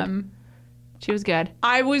was good. She was good.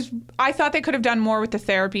 I thought they could have done more with the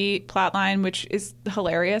therapy plotline, which is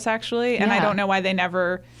hilarious, actually. And I don't know why they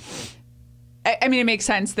never... I mean, it makes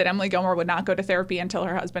sense that Emily Gilmore would not go to therapy until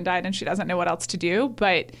her husband died and she doesn't know what else to do.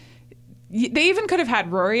 But they even could have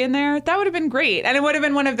had Rory in there. That would have been great. And it would have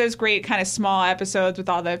been one of those great kind of small episodes with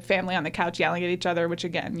all the family on the couch yelling at each other, which,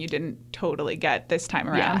 again, you didn't totally get this time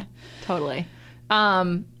around. Yeah, totally.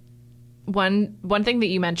 One thing that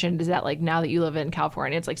you mentioned is that, like, now that you live in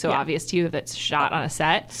California, it's like so obvious to you that it's shot on a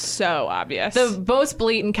set. So obvious. The most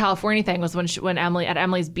blatant California thing was when Emily at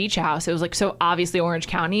Emily's beach house, it was like so obviously Orange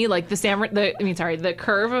County. Like the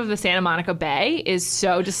curve of the Santa Monica Bay is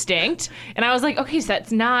so distinct, and I was like, okay, so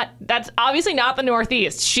that's obviously not the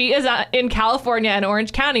Northeast. She is in California and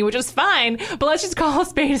Orange County, which is fine, but let's just call a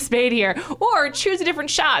spade here, or choose a different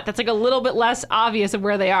shot that's like a little bit less obvious of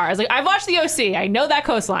where they are. I was like, I've watched the OC, I know that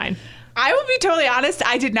coastline. I will be totally honest,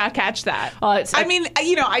 I did not catch that. I mean,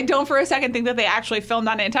 I don't for a second think that they actually filmed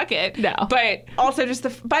on Nantucket. No. But also just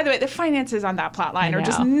by the way, the finances on that plot line are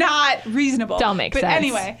just not reasonable. Don't make sense. But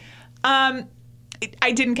anyway,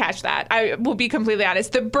 I didn't catch that. I will be completely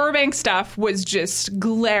honest. The Burbank stuff was just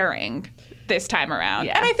glaring this time around.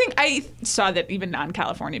 Yeah. And I think I saw that even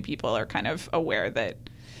non-California people are kind of aware that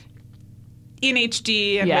in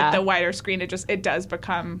HD and with the wider screen, it does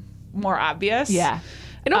become more obvious. Yeah.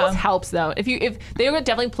 It almost helps, though. If they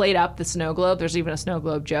definitely played up the snow globe, there's even a snow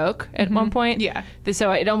globe joke at one point. Yeah.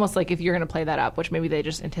 So it almost like if you're going to play that up, which maybe they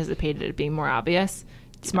just anticipated it being more obvious,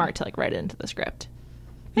 it's smart to like write it into the script.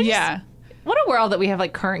 What a world that we have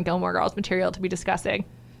like current Gilmore Girls material to be discussing.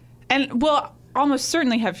 And we'll almost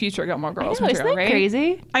certainly have future Gilmore Girls material, isn't that right?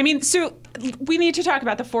 crazy? I mean, so we need to talk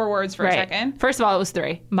about the 4 words for a second. First of all, it was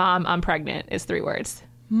 3. Mom, I'm pregnant is 3 words.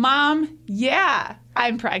 Mom, yeah,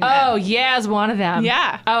 I'm pregnant. Oh, yeah is one of them.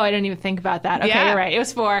 Yeah. Oh, I didn't even think about that. Okay, you're right. It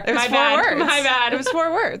was 4. It was 4 words. My bad. It was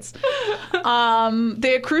 4 words.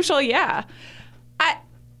 The crucial, yeah. I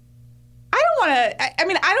don't want to. I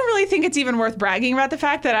mean, I don't really think it's even worth bragging about the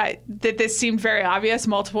fact that this seemed very obvious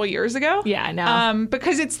multiple years ago. Yeah, I know.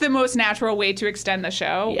 Because it's the most natural way to extend the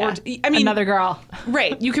show. Yeah. I mean, another girl.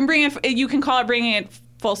 Right. You can call it bringing it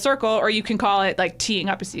full circle, or you can call it like teeing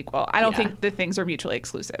up a sequel. I don't think the things are mutually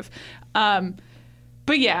exclusive.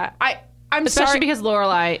 But yeah, I'm especially sorry because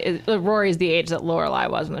Rory is the age that Lorelai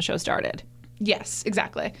was when the show started. Yes,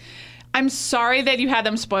 exactly. I'm sorry that you had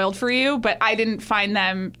them spoiled for you, but I didn't find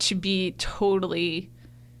them to be totally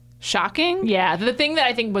shocking. Yeah, the thing that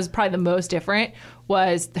I think was probably the most different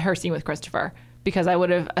was her scene with Christopher, because I would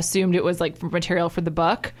have assumed it was like material for the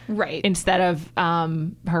book, right? Instead of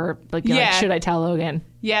her like, like, should I tell Logan?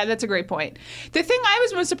 Yeah, that's a great point. The thing I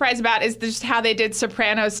was most surprised about is just how they did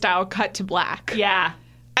Sopranos style cut to black. Yeah,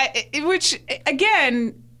 which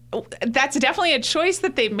again, that's definitely a choice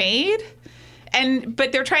that they made.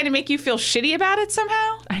 But they're trying to make you feel shitty about it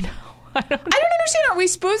somehow. I know. I don't understand. Are we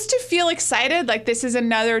supposed to feel excited? Like this is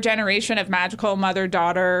another generation of magical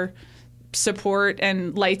mother-daughter support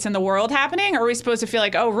and lights in the world happening? Or are we supposed to feel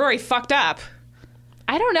like, oh, Rory fucked up?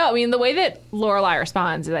 I don't know. I mean, the way that Lorelai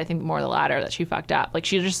responds is, I think, more the latter, that she fucked up. Like,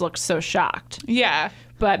 she just looks so shocked. Yeah.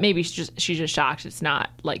 But maybe she's just shocked. It's not,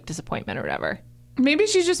 like, disappointment or whatever. Maybe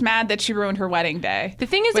she's just mad that she ruined her wedding day. The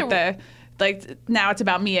thing is now it's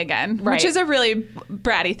about me again, right. Which is a really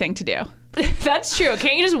bratty thing to do. That's true.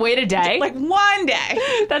 Can't you just wait a day? Like one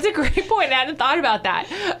day. That's a great point. I hadn't thought about that.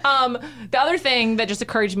 The other thing that just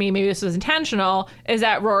occurred to me, maybe this was intentional, is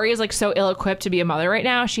that Rory is like so ill-equipped to be a mother right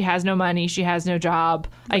now. She has no money. She has no job.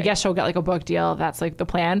 Right. I guess she'll get like a book deal if that's like the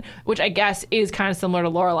plan, which I guess is kind of similar to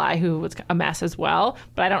Lorelai, who was a mess as well.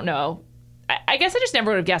 But I don't know. I guess I just never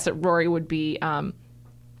would have guessed that Rory would be...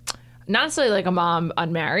 not necessarily like a mom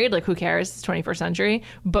unmarried, like who cares, it's 21st century,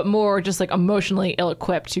 but more just like emotionally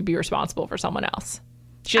ill-equipped to be responsible for someone else.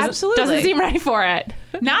 She doesn't seem ready for it.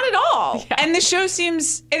 Not at all. Yeah. And the show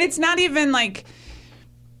seems, and it's not even like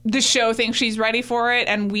the show thinks she's ready for it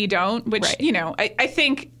and we don't, which, right. I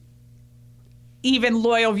think even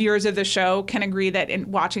loyal viewers of the show can agree that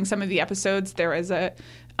in watching some of the episodes, there is a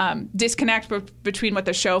disconnect between what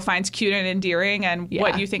the show finds cute and endearing and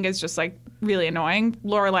what you think is just like really annoying.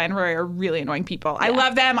 Lorelai and Rory are really annoying people. Yeah. I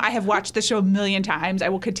love them. I have watched the show a million times. I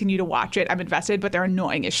will continue to watch it. I'm invested, but they're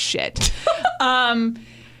annoying as shit.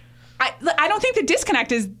 I I don't think the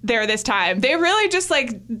disconnect is there this time. They really just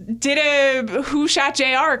like did a Who Shot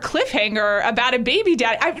JR cliffhanger about a baby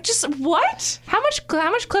daddy. What? How much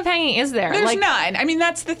cliffhanging is there? There's like, none. I mean,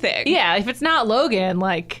 that's the thing. Yeah, if it's not Logan,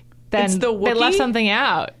 like then It's the they left Wookiee? something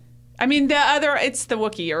out. I mean, it's the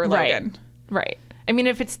Wookiee or Logan. Right. I mean,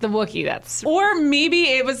 if it's the Wookiee, that's Or maybe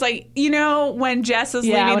it was like, when Jess is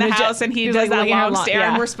leaving when the it house and he he's, does like, that looking at her long stare yeah.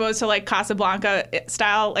 and we're supposed to like Casablanca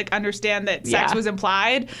style like understand that sex Yeah. was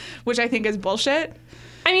implied, which I think is bullshit.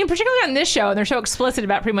 I mean, particularly on this show, and they're so explicit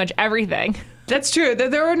about pretty much everything. That's true.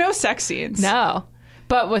 There were no sex scenes. No.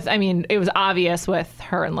 But it was obvious with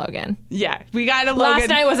her and Logan. Yeah. We got a Logan. Last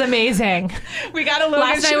night was amazing. We got a Logan.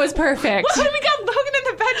 Last night was perfect. Well, we got Logan in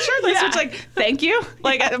the bed shirtless, Yeah. which like, thank you.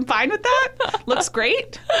 Like, I'm fine with that. Looks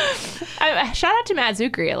great. Shout out to Matt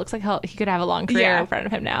Zuckery. It looks like he could have a long career Yeah. in front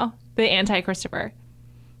of him now. The anti-Christopher.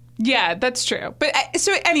 Yeah, that's true. But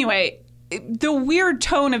so anyway, the weird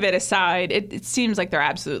tone of it aside, it seems like they're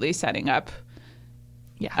absolutely setting up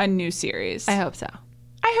a new series. I hope so.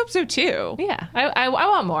 I hope so too. Yeah, I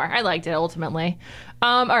want more. I liked it ultimately.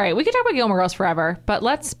 All right, we could talk about Gilmore Girls forever, but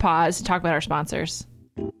let's pause to talk about our sponsors.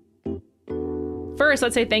 First,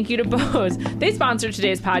 let's say thank you to Bose. They sponsored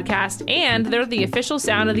today's podcast, and they're the official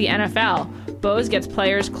sound of the NFL. Bose gets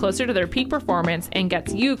players closer to their peak performance and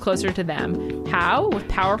gets you closer to them. How? With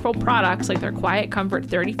powerful products like their Quiet Comfort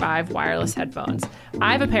 35 wireless headphones.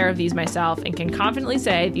 I have a pair of these myself and can confidently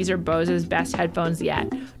say these are Bose's best headphones yet.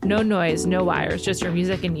 No noise, no wires, just your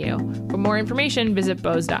music and you. For more information, visit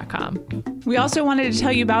Bose.com. We also wanted to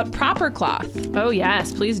tell you about Proper Cloth. Oh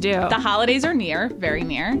yes, please do. The holidays are near, very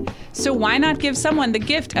near. So why not give someone the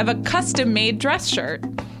gift of a custom-made dress shirt?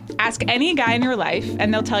 Ask any guy in your life,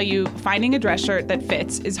 and they'll tell you finding a dress shirt that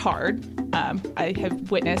fits is hard. I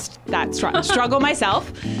have witnessed that struggle myself.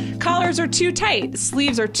 Collars are too tight,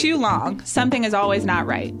 sleeves are too long, something is always not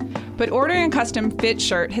right. But ordering a custom fit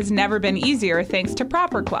shirt has never been easier thanks to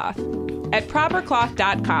Proper Cloth. At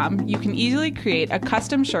propercloth.com, you can easily create a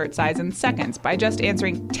custom shirt size in seconds by just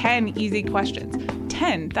answering 10 easy questions.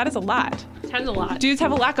 10, that is a lot. 10's a lot. Dudes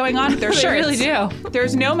have a lot going on with their They shirts. really do.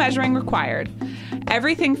 There's no measuring required.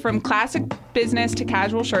 Everything from classic business to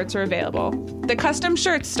casual shirts are available. The custom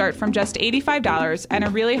shirts start from just $85 and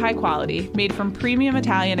are really high quality, made from premium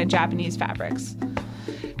Italian and Japanese fabrics.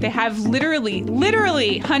 They have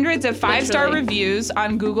literally hundreds of 5-star reviews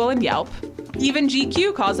on Google and Yelp. Even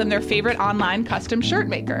GQ calls them their favorite online custom shirt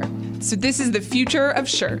maker. So this is the future of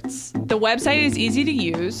shirts. The website is easy to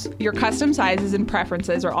use. Your custom sizes and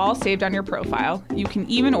preferences are all saved on your profile. You can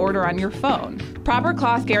even order on your phone. Proper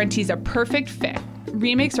Cloth guarantees a perfect fit.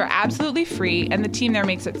 Remakes are absolutely free, and the team there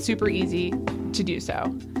makes it super easy to do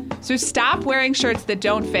so. So stop wearing shirts that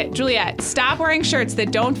don't fit. Juliet, stop wearing shirts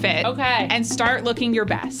that don't fit. Okay. And start looking your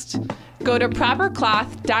best. Go to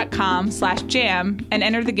propercloth.com/jam and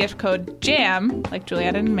enter the gift code JAM, like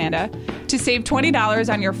Juliet and Amanda, to save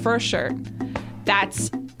 $20 on your first shirt.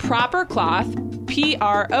 That's Proper Cloth,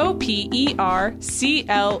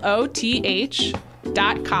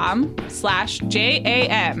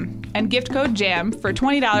 propercloth.com/JAM, and gift code JAM for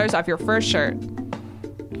 $20 off your first shirt.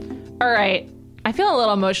 All right. I feel a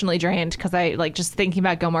little emotionally drained because just thinking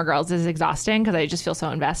about Gilmore Girls is exhausting because I just feel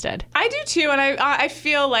so invested. I do too, and I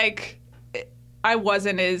feel like I was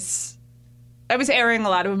airing a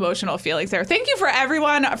lot of emotional feelings there. Thank you for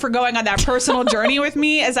everyone for going on that personal journey with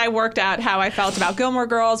me as I worked out how I felt about Gilmore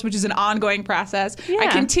Girls, which is an ongoing process. Yeah. I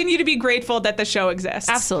continue to be grateful that the show exists.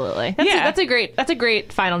 Absolutely. That's a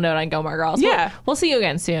great final note on Gilmore Girls. Yeah. We'll see you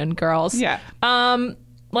again soon, girls. Yeah.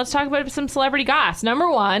 Let's talk about some celebrity goss. Number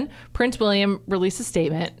one, Prince William released a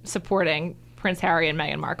statement supporting Prince Harry and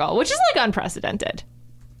Meghan Markle, which is unprecedented.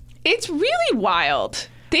 It's really wild.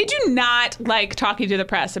 They do not like talking to the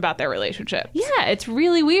press about their relationship. Yeah, it's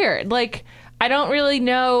really weird. I don't really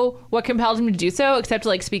know what compelled him to do so, except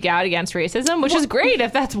to speak out against racism, which is great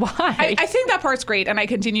if that's why. I think that part's great, and I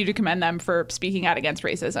continue to commend them for speaking out against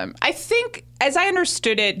racism. I think, as I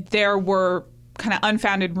understood it, there were kind of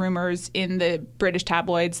unfounded rumors in the British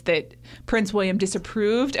tabloids that Prince William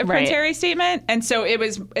disapproved of Prince Harry's statement, and so it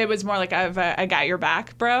was more like I got your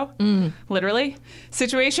back, bro, literally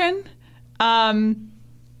situation.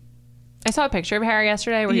 I saw a picture of Harry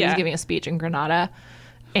yesterday where he was giving a speech in Granada.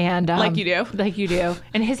 And like you do.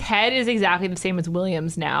 And his head is exactly the same as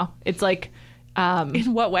William's now. It's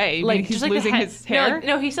in what way? You mean he's losing his hair?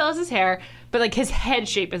 No, he still has his hair, but his head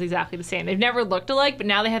shape is exactly the same. They've never looked alike, but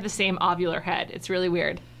now they have the same ovular head. It's really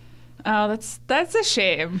weird. Oh, that's a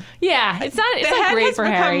shame. Yeah, it's not head great has for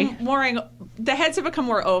become Harry. the heads have become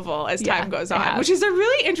more oval as time goes they on, have. which is a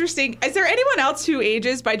really interesting. Is there anyone else who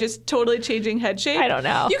ages by just totally changing head shape? I don't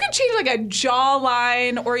know. You can change like a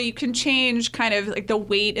jawline, or you can change kind of like the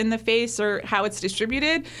weight in the face or how it's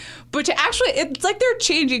distributed. But to actually, it's like they're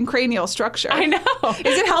changing cranial structure. I know.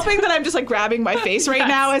 Is it helping that I'm just like grabbing my face right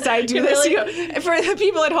now as I do It this? really- You know, for the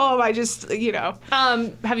people at home, I just,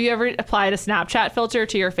 Have you ever applied a Snapchat filter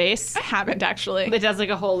to your face? I haven't actually. It does like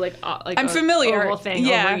a whole I'm familiar. oval thing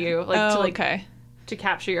Yeah. over you, like to okay. to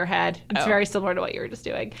capture your head. It's Oh. very similar to what you were just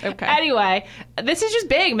doing. Okay. Anyway, this is just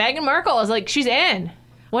big. Meghan Markle is like, she's in.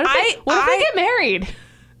 What if I- they get married?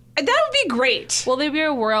 That would be great. Will they be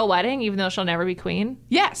a royal wedding, even though she'll never be queen?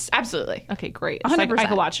 Yes, absolutely. Okay, great. So I 100%.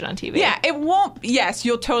 could watch it on TV. Yeah, it won't. Yes,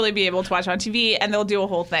 you'll totally be able to watch it on TV, and they'll do a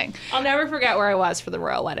whole thing. I'll never forget where I was for the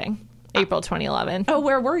royal wedding, April 2011. Oh,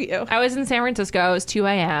 where were you? I was in San Francisco. It was 2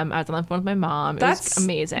 a.m. I was on the phone with my mom. It was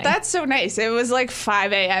amazing. That's so nice. It was like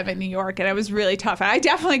 5 a.m. in New York, and it was really tough. And I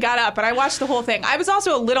definitely got up, and I watched the whole thing. I was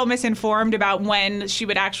also a little misinformed about when she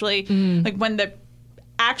would actually, like when the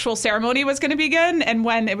actual ceremony was going to begin and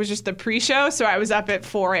when it was just the pre-show. So I was up at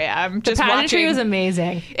 4 a.m. just pageantry watching. was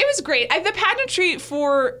amazing. It was great. The pageantry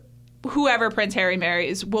for whoever Prince Harry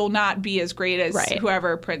marries will not be as great as Right.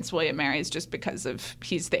 whoever Prince William marries, just because of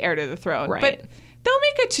he's the heir to the throne. Right. But they'll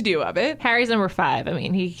make a to-do of it. Harry's number 5. I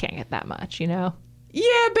mean, he can't get that much, you know?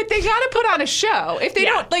 Yeah, but they got to put on a show. If they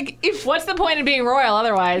Yeah. don't, like, if... What's the point of being royal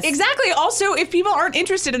otherwise? Exactly. Also, if people aren't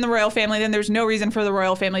interested in the royal family, then there's no reason for the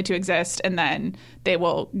royal family to exist, and then they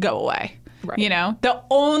will go away. Right. You know? The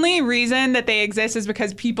only reason that they exist is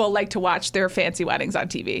because people like to watch their fancy weddings on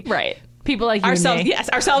TV. Right. People like you Ourselves, and me. yes,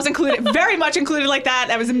 ourselves included, very much included like that.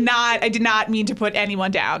 I did not mean to put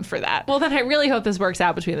anyone down for that. Well, then I really hope this works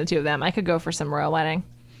out between the two of them. I could go for some royal wedding.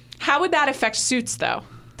 How would that affect Suits, though?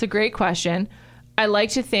 It's a great question. I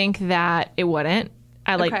like to think that it wouldn't.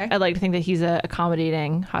 I like to think that he's a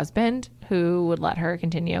accommodating husband who would let her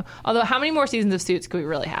continue. Although, how many more seasons of Suits could we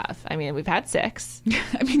really have? I mean, we've had 6.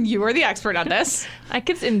 I mean, you are the expert on this.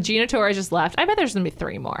 And Gina Torres just left. I bet there's going to be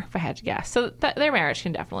 3 more, if I had to guess. So their marriage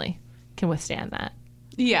can withstand that.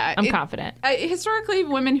 Yeah. I'm confident. Historically,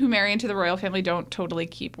 women who marry into the royal family don't totally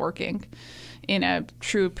keep working in a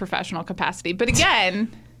true professional capacity. But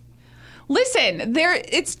again, listen,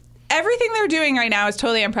 everything they're doing right now is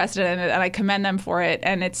totally unprecedented, and I commend them for it.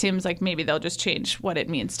 And it seems like maybe they'll just change what it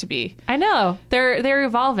means to be. I know. They're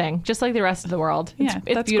evolving, just like the rest of the world. It's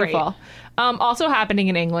that's beautiful. Also happening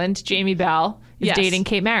in England, Jamie Bell is Yes. dating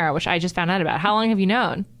Kate Mara, which I just found out about. How long have you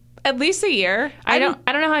known? At least a year. I don't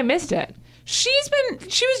know how I missed it. She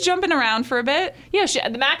was jumping around for a bit. Yeah,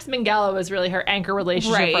 the Max Minghella was really her anchor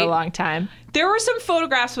relationship for a Right. long time. There were some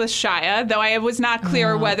photographs with Shia, though I was not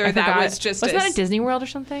clear whether I that forgot. was just Wasn't that at Disney World or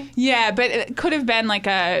something? Yeah, but it could have been like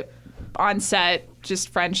a on-set just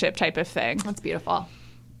friendship type of thing. That's beautiful.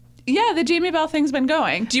 Yeah, the Jamie Bell thing's been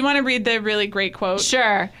going. Do you want to read the really great quote?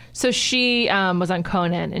 Sure. So she was on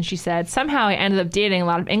Conan, and she said, somehow I ended up dating a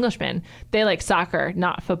lot of Englishmen. They like soccer,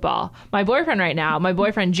 not football. My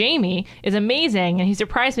boyfriend Jamie, is amazing, and he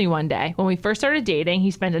surprised me one day. When we first started dating,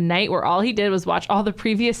 he spent a night where all he did was watch all the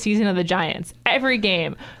previous season of the Giants, every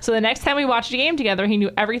game. So the next time we watched a game together, he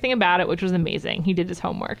knew everything about it, which was amazing. He did his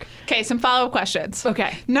homework. Okay, some follow-up questions.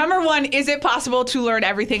 Okay. Number 1, is it possible to learn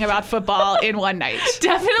everything about football in one night?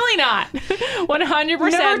 Definitely not.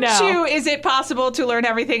 100% Number no. 2, is it possible to learn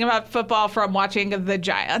everything about football from watching the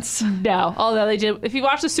Giants? No, although they did. If you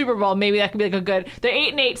watch the Super Bowl, maybe that could be like a good. The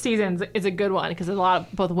 8-8 seasons is a good one because there's a lot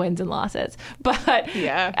of both wins and losses. But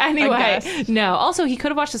Yeah, anyway, I guess. no. Also, he could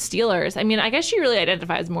have watched the Steelers. I mean, I guess she really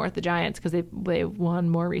identifies more with the Giants because they won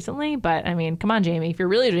more recently. But I mean, come on, Jamie, if you're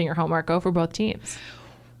really doing your homework, go for both teams.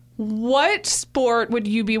 What sport would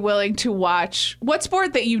you be willing to watch? What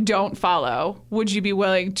sport that you don't follow would you be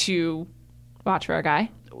willing to Watch for a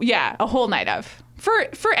guy. yeah, a whole night of? For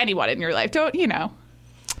anyone in your life. Don't,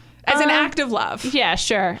 as an act of love. Yeah,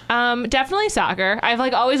 sure. Definitely soccer. I've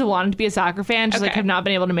always wanted to be a soccer fan, just Okay. have not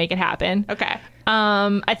been able to make it happen. Okay.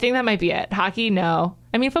 I think that might be it. Hockey, no.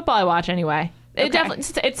 I mean, football I watch anyway.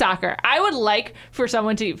 It's soccer. I would like for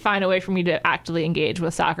someone to find a way for me to actively engage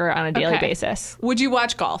with soccer on a daily Okay. basis. Would you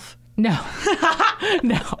watch golf? No.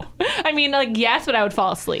 No. I mean, yes, but I would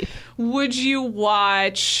fall asleep. Would you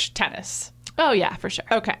watch tennis? Oh, yeah, for sure.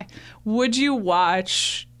 Okay. Would you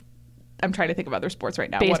watch... I'm trying to think of other sports right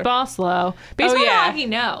now. Baseball, slow. Baseball and yeah. hockey,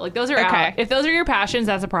 no. Those are Okay. out. If those are your passions,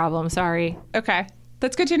 that's a problem. Sorry. Okay.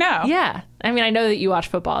 That's good to know. Yeah. I mean, I know that you watch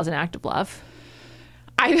football as an act of love.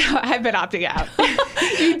 I've been opting out.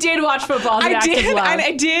 You did watch football. I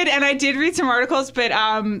did, and I did read some articles, but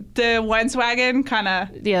the Volkswagen kind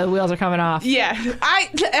of the wheels are coming off. Yeah,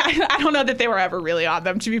 I don't know that they were ever really on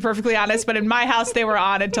them, to be perfectly honest. But in my house, they were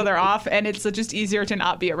on until they're off, and it's just easier to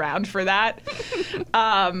not be around for that.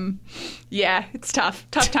 Yeah, it's tough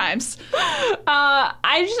times.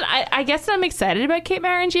 I guess I'm excited about Kate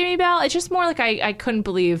Mara and Jamie Bell. It's just more like I couldn't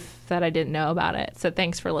believe that I didn't know about it. So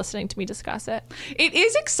thanks for listening to me discuss it. It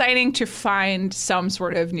is exciting to find some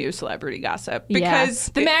sort of new celebrity gossip because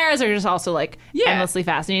the Maras are just also like endlessly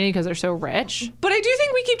fascinating because they're so rich. But I do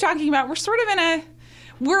think we keep talking about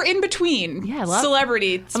we're in between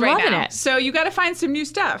celebrities I'm right loving now. it. So you got to find some new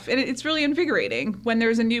stuff, and it's really invigorating when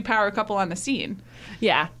there's a new power couple on the scene.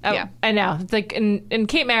 Yeah. Yeah. I know. It's like in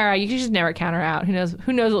Kate Mara, you can just never count her out. Who knows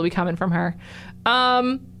what'll be coming from her.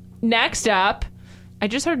 Next up, I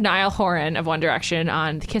just heard Niall Horan of One Direction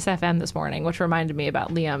on Kiss FM this morning, which reminded me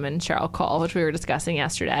about Liam and Cheryl Cole, which we were discussing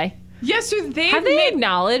yesterday. Yes, so have they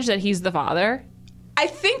acknowledged that he's the father? I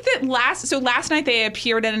think that last night they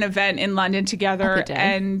appeared at an event in London together,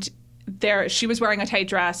 and she was wearing a tight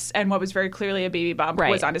dress, and what was very clearly a baby bump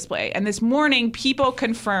was on display. And this morning, people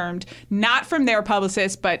confirmed, not from their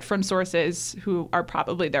publicists, but from sources who are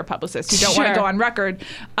probably their publicists who don't want to go on record,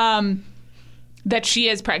 that she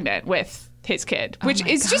is pregnant with his kid, which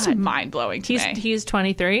is just mind-blowing to me. He's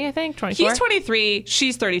 23, I think, 24? He's 23.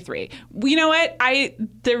 She's 33. You know what?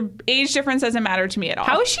 The age difference doesn't matter to me at all.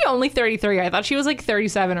 How is she only 33? I thought she was like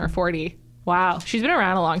 37 or 40. Wow. She's been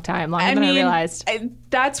around a long time, longer than I realized.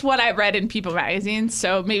 That's what I read in People magazine,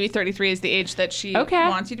 so maybe 33 is the age that she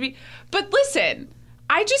wants you to be. But listen,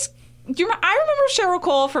 I remember Cheryl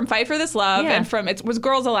Cole from Fight for This Love and from it was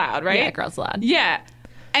Girls Aloud, right? Yeah, Girls Aloud. Yeah.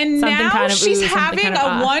 And something now kind of she's ooh, having kind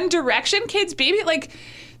of a One Direction kid's baby. Like,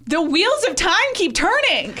 the wheels of time keep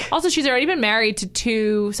turning. Also, she's already been married to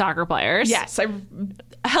 2 soccer players. Yes.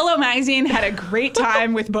 Hello Magazine had a great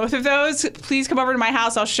time with both of those. Please come over to my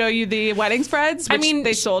house. I'll show you the wedding spreads, which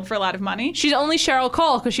they sold for a lot of money. She's only Cheryl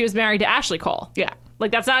Cole because she was married to Ashley Cole. Yeah.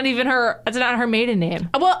 Like, that's not her maiden name.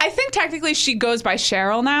 Well, I think technically she goes by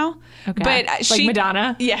Cheryl now. Okay. But like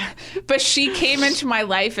Madonna? Yeah. But she came into my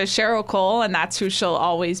life as Cheryl Cole, and that's who she'll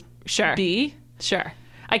always be. Sure.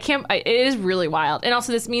 It is really wild. And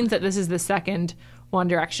also, this means that this is the second One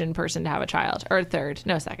Direction person to have a child. Or third.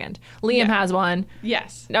 No, second. Liam has one.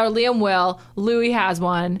 Yes. No, Liam will. Louis has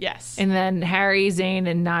one. Yes. And then Harry, Zayn,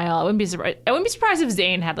 and Niall. I wouldn't be surprised if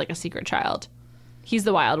Zayn had like a secret child. He's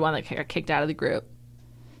the wild one that got kicked out of the group.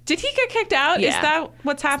 Did he get kicked out? Yeah. Is that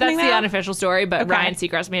what's happening That's now? the unofficial story, but Ryan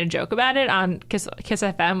Seacrest made a joke about it on Kiss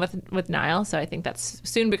FM with Niall, so I think that's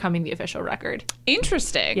soon becoming the official record.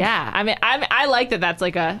 Interesting. Yeah, I mean, I like that that's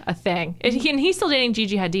like a thing. And he's still dating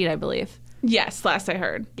Gigi Hadid, I believe. Yes, last I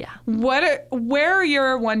heard. Yeah. Where are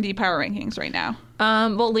your 1D power rankings right now?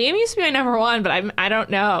 Well, Liam used to be my number 1, but I don't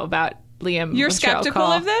know about Liam. You're skeptical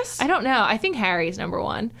of this? I don't know. I think Harry's number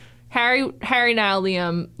 1. Harry, Niall,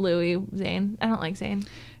 Liam, Louis, Zayn. I don't like Zayn.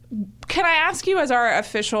 Can I ask you, as our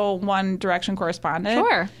official One Direction correspondent?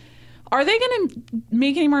 Sure. Are they going to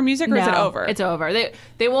make any more music, or is it over? It's over.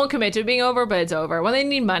 They won't commit to it being over, but it's over. When they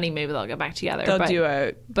need money, maybe they'll get back together. They'll do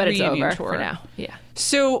a but it's over tour for now. Yeah.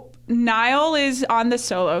 So Niall is on the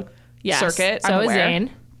solo circuit. So is Zayn.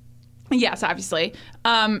 Yes, obviously.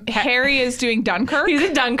 Harry is doing Dunkirk. He's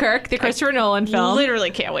in Dunkirk, the Christopher Nolan film.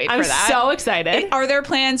 Literally can't wait for that. I'm so excited. Are there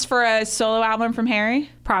plans for a solo album from Harry?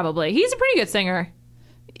 Probably. He's a pretty good singer.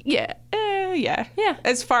 Yeah.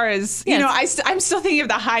 As far as, I'm still thinking of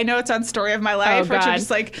the high notes on Story of My Life, which are just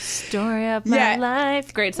like... Story of My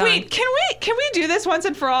Life. Great song. Wait, can we do this once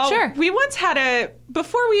and for all? Sure. We once had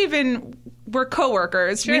before we even were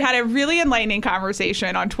coworkers, we had a really enlightening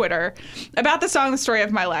conversation on Twitter about the song The Story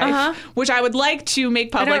of My Life, which I would like to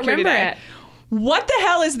make public here today. What the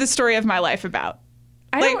hell is The Story of My Life about?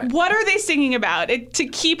 What are they singing about? To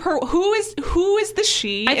keep her... Who is the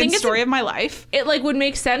she in Story of My Life? It, would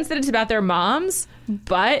make sense that it's about their moms,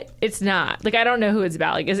 but it's not. I don't know who it's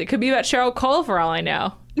about. It could be about Cheryl Cole, for all I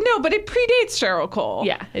know. No, but it predates Cheryl Cole.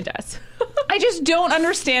 Yeah, it does. I just don't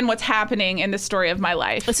understand what's happening in The Story of My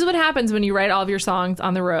Life. This is what happens when you write all of your songs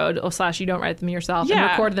on the road, / you don't write them yourself, and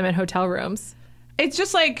record them in hotel rooms. It's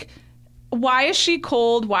just like... Why is she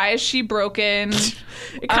cold? Why is she broken?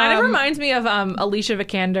 It kind of reminds me of Alicia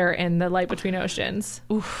Vikander in The Light Between Oceans.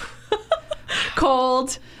 Oof.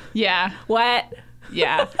 Cold. Yeah. Wet.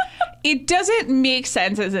 Yeah. It doesn't make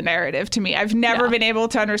sense as a narrative to me. I've never been able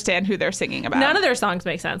to understand who they're singing about. None of their songs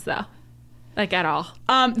make sense, though. Like, at all.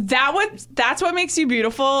 That's what makes you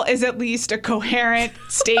beautiful, is at least a coherent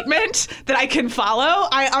statement that I can follow.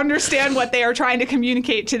 I understand what they are trying to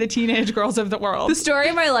communicate to the teenage girls of the world. The story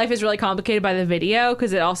of my life is really complicated by the video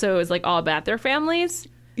because it also is like all about their families.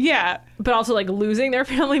 Yeah. But also like losing their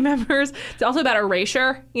family members. It's also about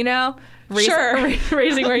erasure, you know? Sure.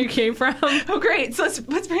 Erasing where you came from. Oh, great. So let's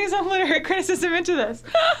bring some literary criticism into this.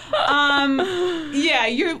 Yeah,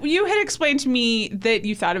 you had explained to me that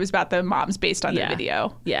you thought it was about the moms based on the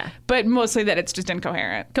video. Yeah. But mostly that it's just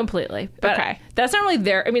incoherent. Completely. But okay. That's not really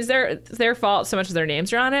it's their fault so much as their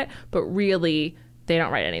names are on it, but really they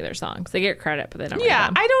don't write any of their songs. They get credit, but they don't write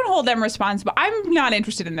them. I don't hold them responsible. I'm not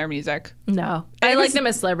interested in their music. No. I like them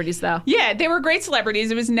as celebrities, though. Yeah, they were great celebrities.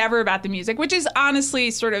 It was never about the music, which is honestly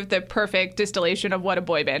sort of the perfect distillation of what a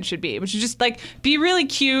boy band should be, which is just like be really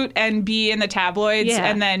cute and be in the tabloids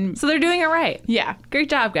and then... So they're doing it right. Yeah. Great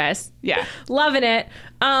job, guys. Yeah. Loving it.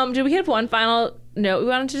 Did we have one final note we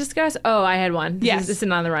wanted to discuss? Oh, I had one. Yes. This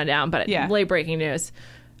isn't on the rundown, but late breaking news.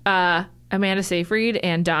 Amanda Seyfried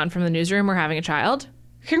and Don from the Newsroom were having a child.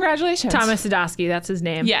 Congratulations. Thomas Sadowski, that's his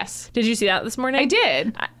name. Yes. Did you see that this morning? I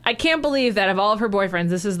did. I can't believe that of all of her boyfriends,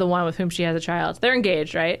 this is the one with whom she has a child. They're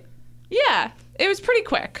engaged, right? Yeah. It was pretty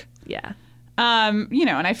quick. Yeah.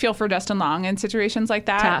 And I feel for Justin Long in situations like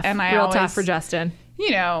that. Tough. And Real tough for Justin.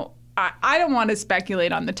 I don't want to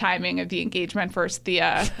speculate on the timing of the engagement versus the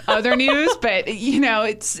other news, but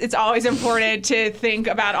it's always important to think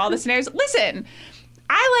about all the scenarios. Listen,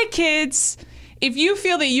 I like kids. If you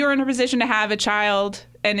feel that you're in a position to have a child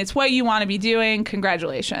and it's what you want to be doing,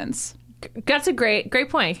 congratulations. That's a great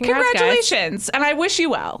point. Congratulations. Guys. And I wish you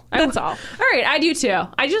well. That's all. All right, I do too.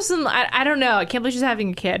 I don't know. I can't believe she's having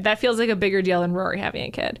a kid. That feels like a bigger deal than Rory having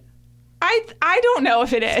a kid. I don't know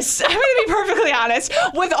if it is. I'm going to be perfectly honest.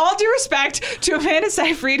 With all due respect to Amanda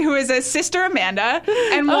Seyfried, who is a Sister Amanda,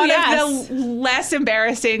 and one of the less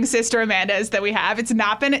embarrassing Sister Amandas that we have. It's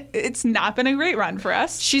not been a great run for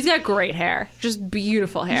us. She's got great hair. Just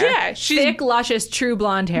beautiful hair. Yeah. She's thick, luscious, true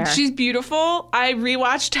blonde hair. She's beautiful. I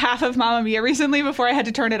rewatched half of Mamma Mia recently before I had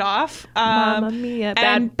to turn it off. Mamma Mia.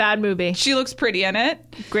 Bad movie. She looks pretty in it.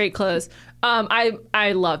 Great clothes.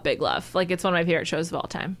 I love Big Love. Like, it's one of my favorite shows of all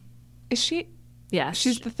time. Is she? Yeah,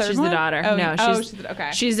 she's the third she's one? The daughter. Oh, no,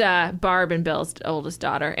 okay. She's Barb and Bill's oldest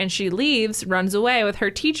daughter, and she runs away with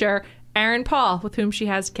her teacher, Aaron Paul, with whom she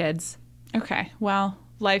has kids. Okay, well,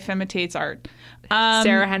 life imitates art.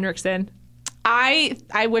 Sarah Hendrickson.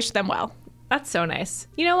 I wish them well. That's so nice.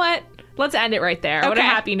 You know what? Let's end it right there. Okay. What a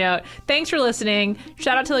happy note. Thanks for listening.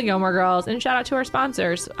 Shout out to the Gilmore Girls, and shout out to our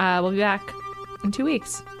sponsors. We'll be back in 2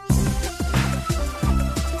 weeks.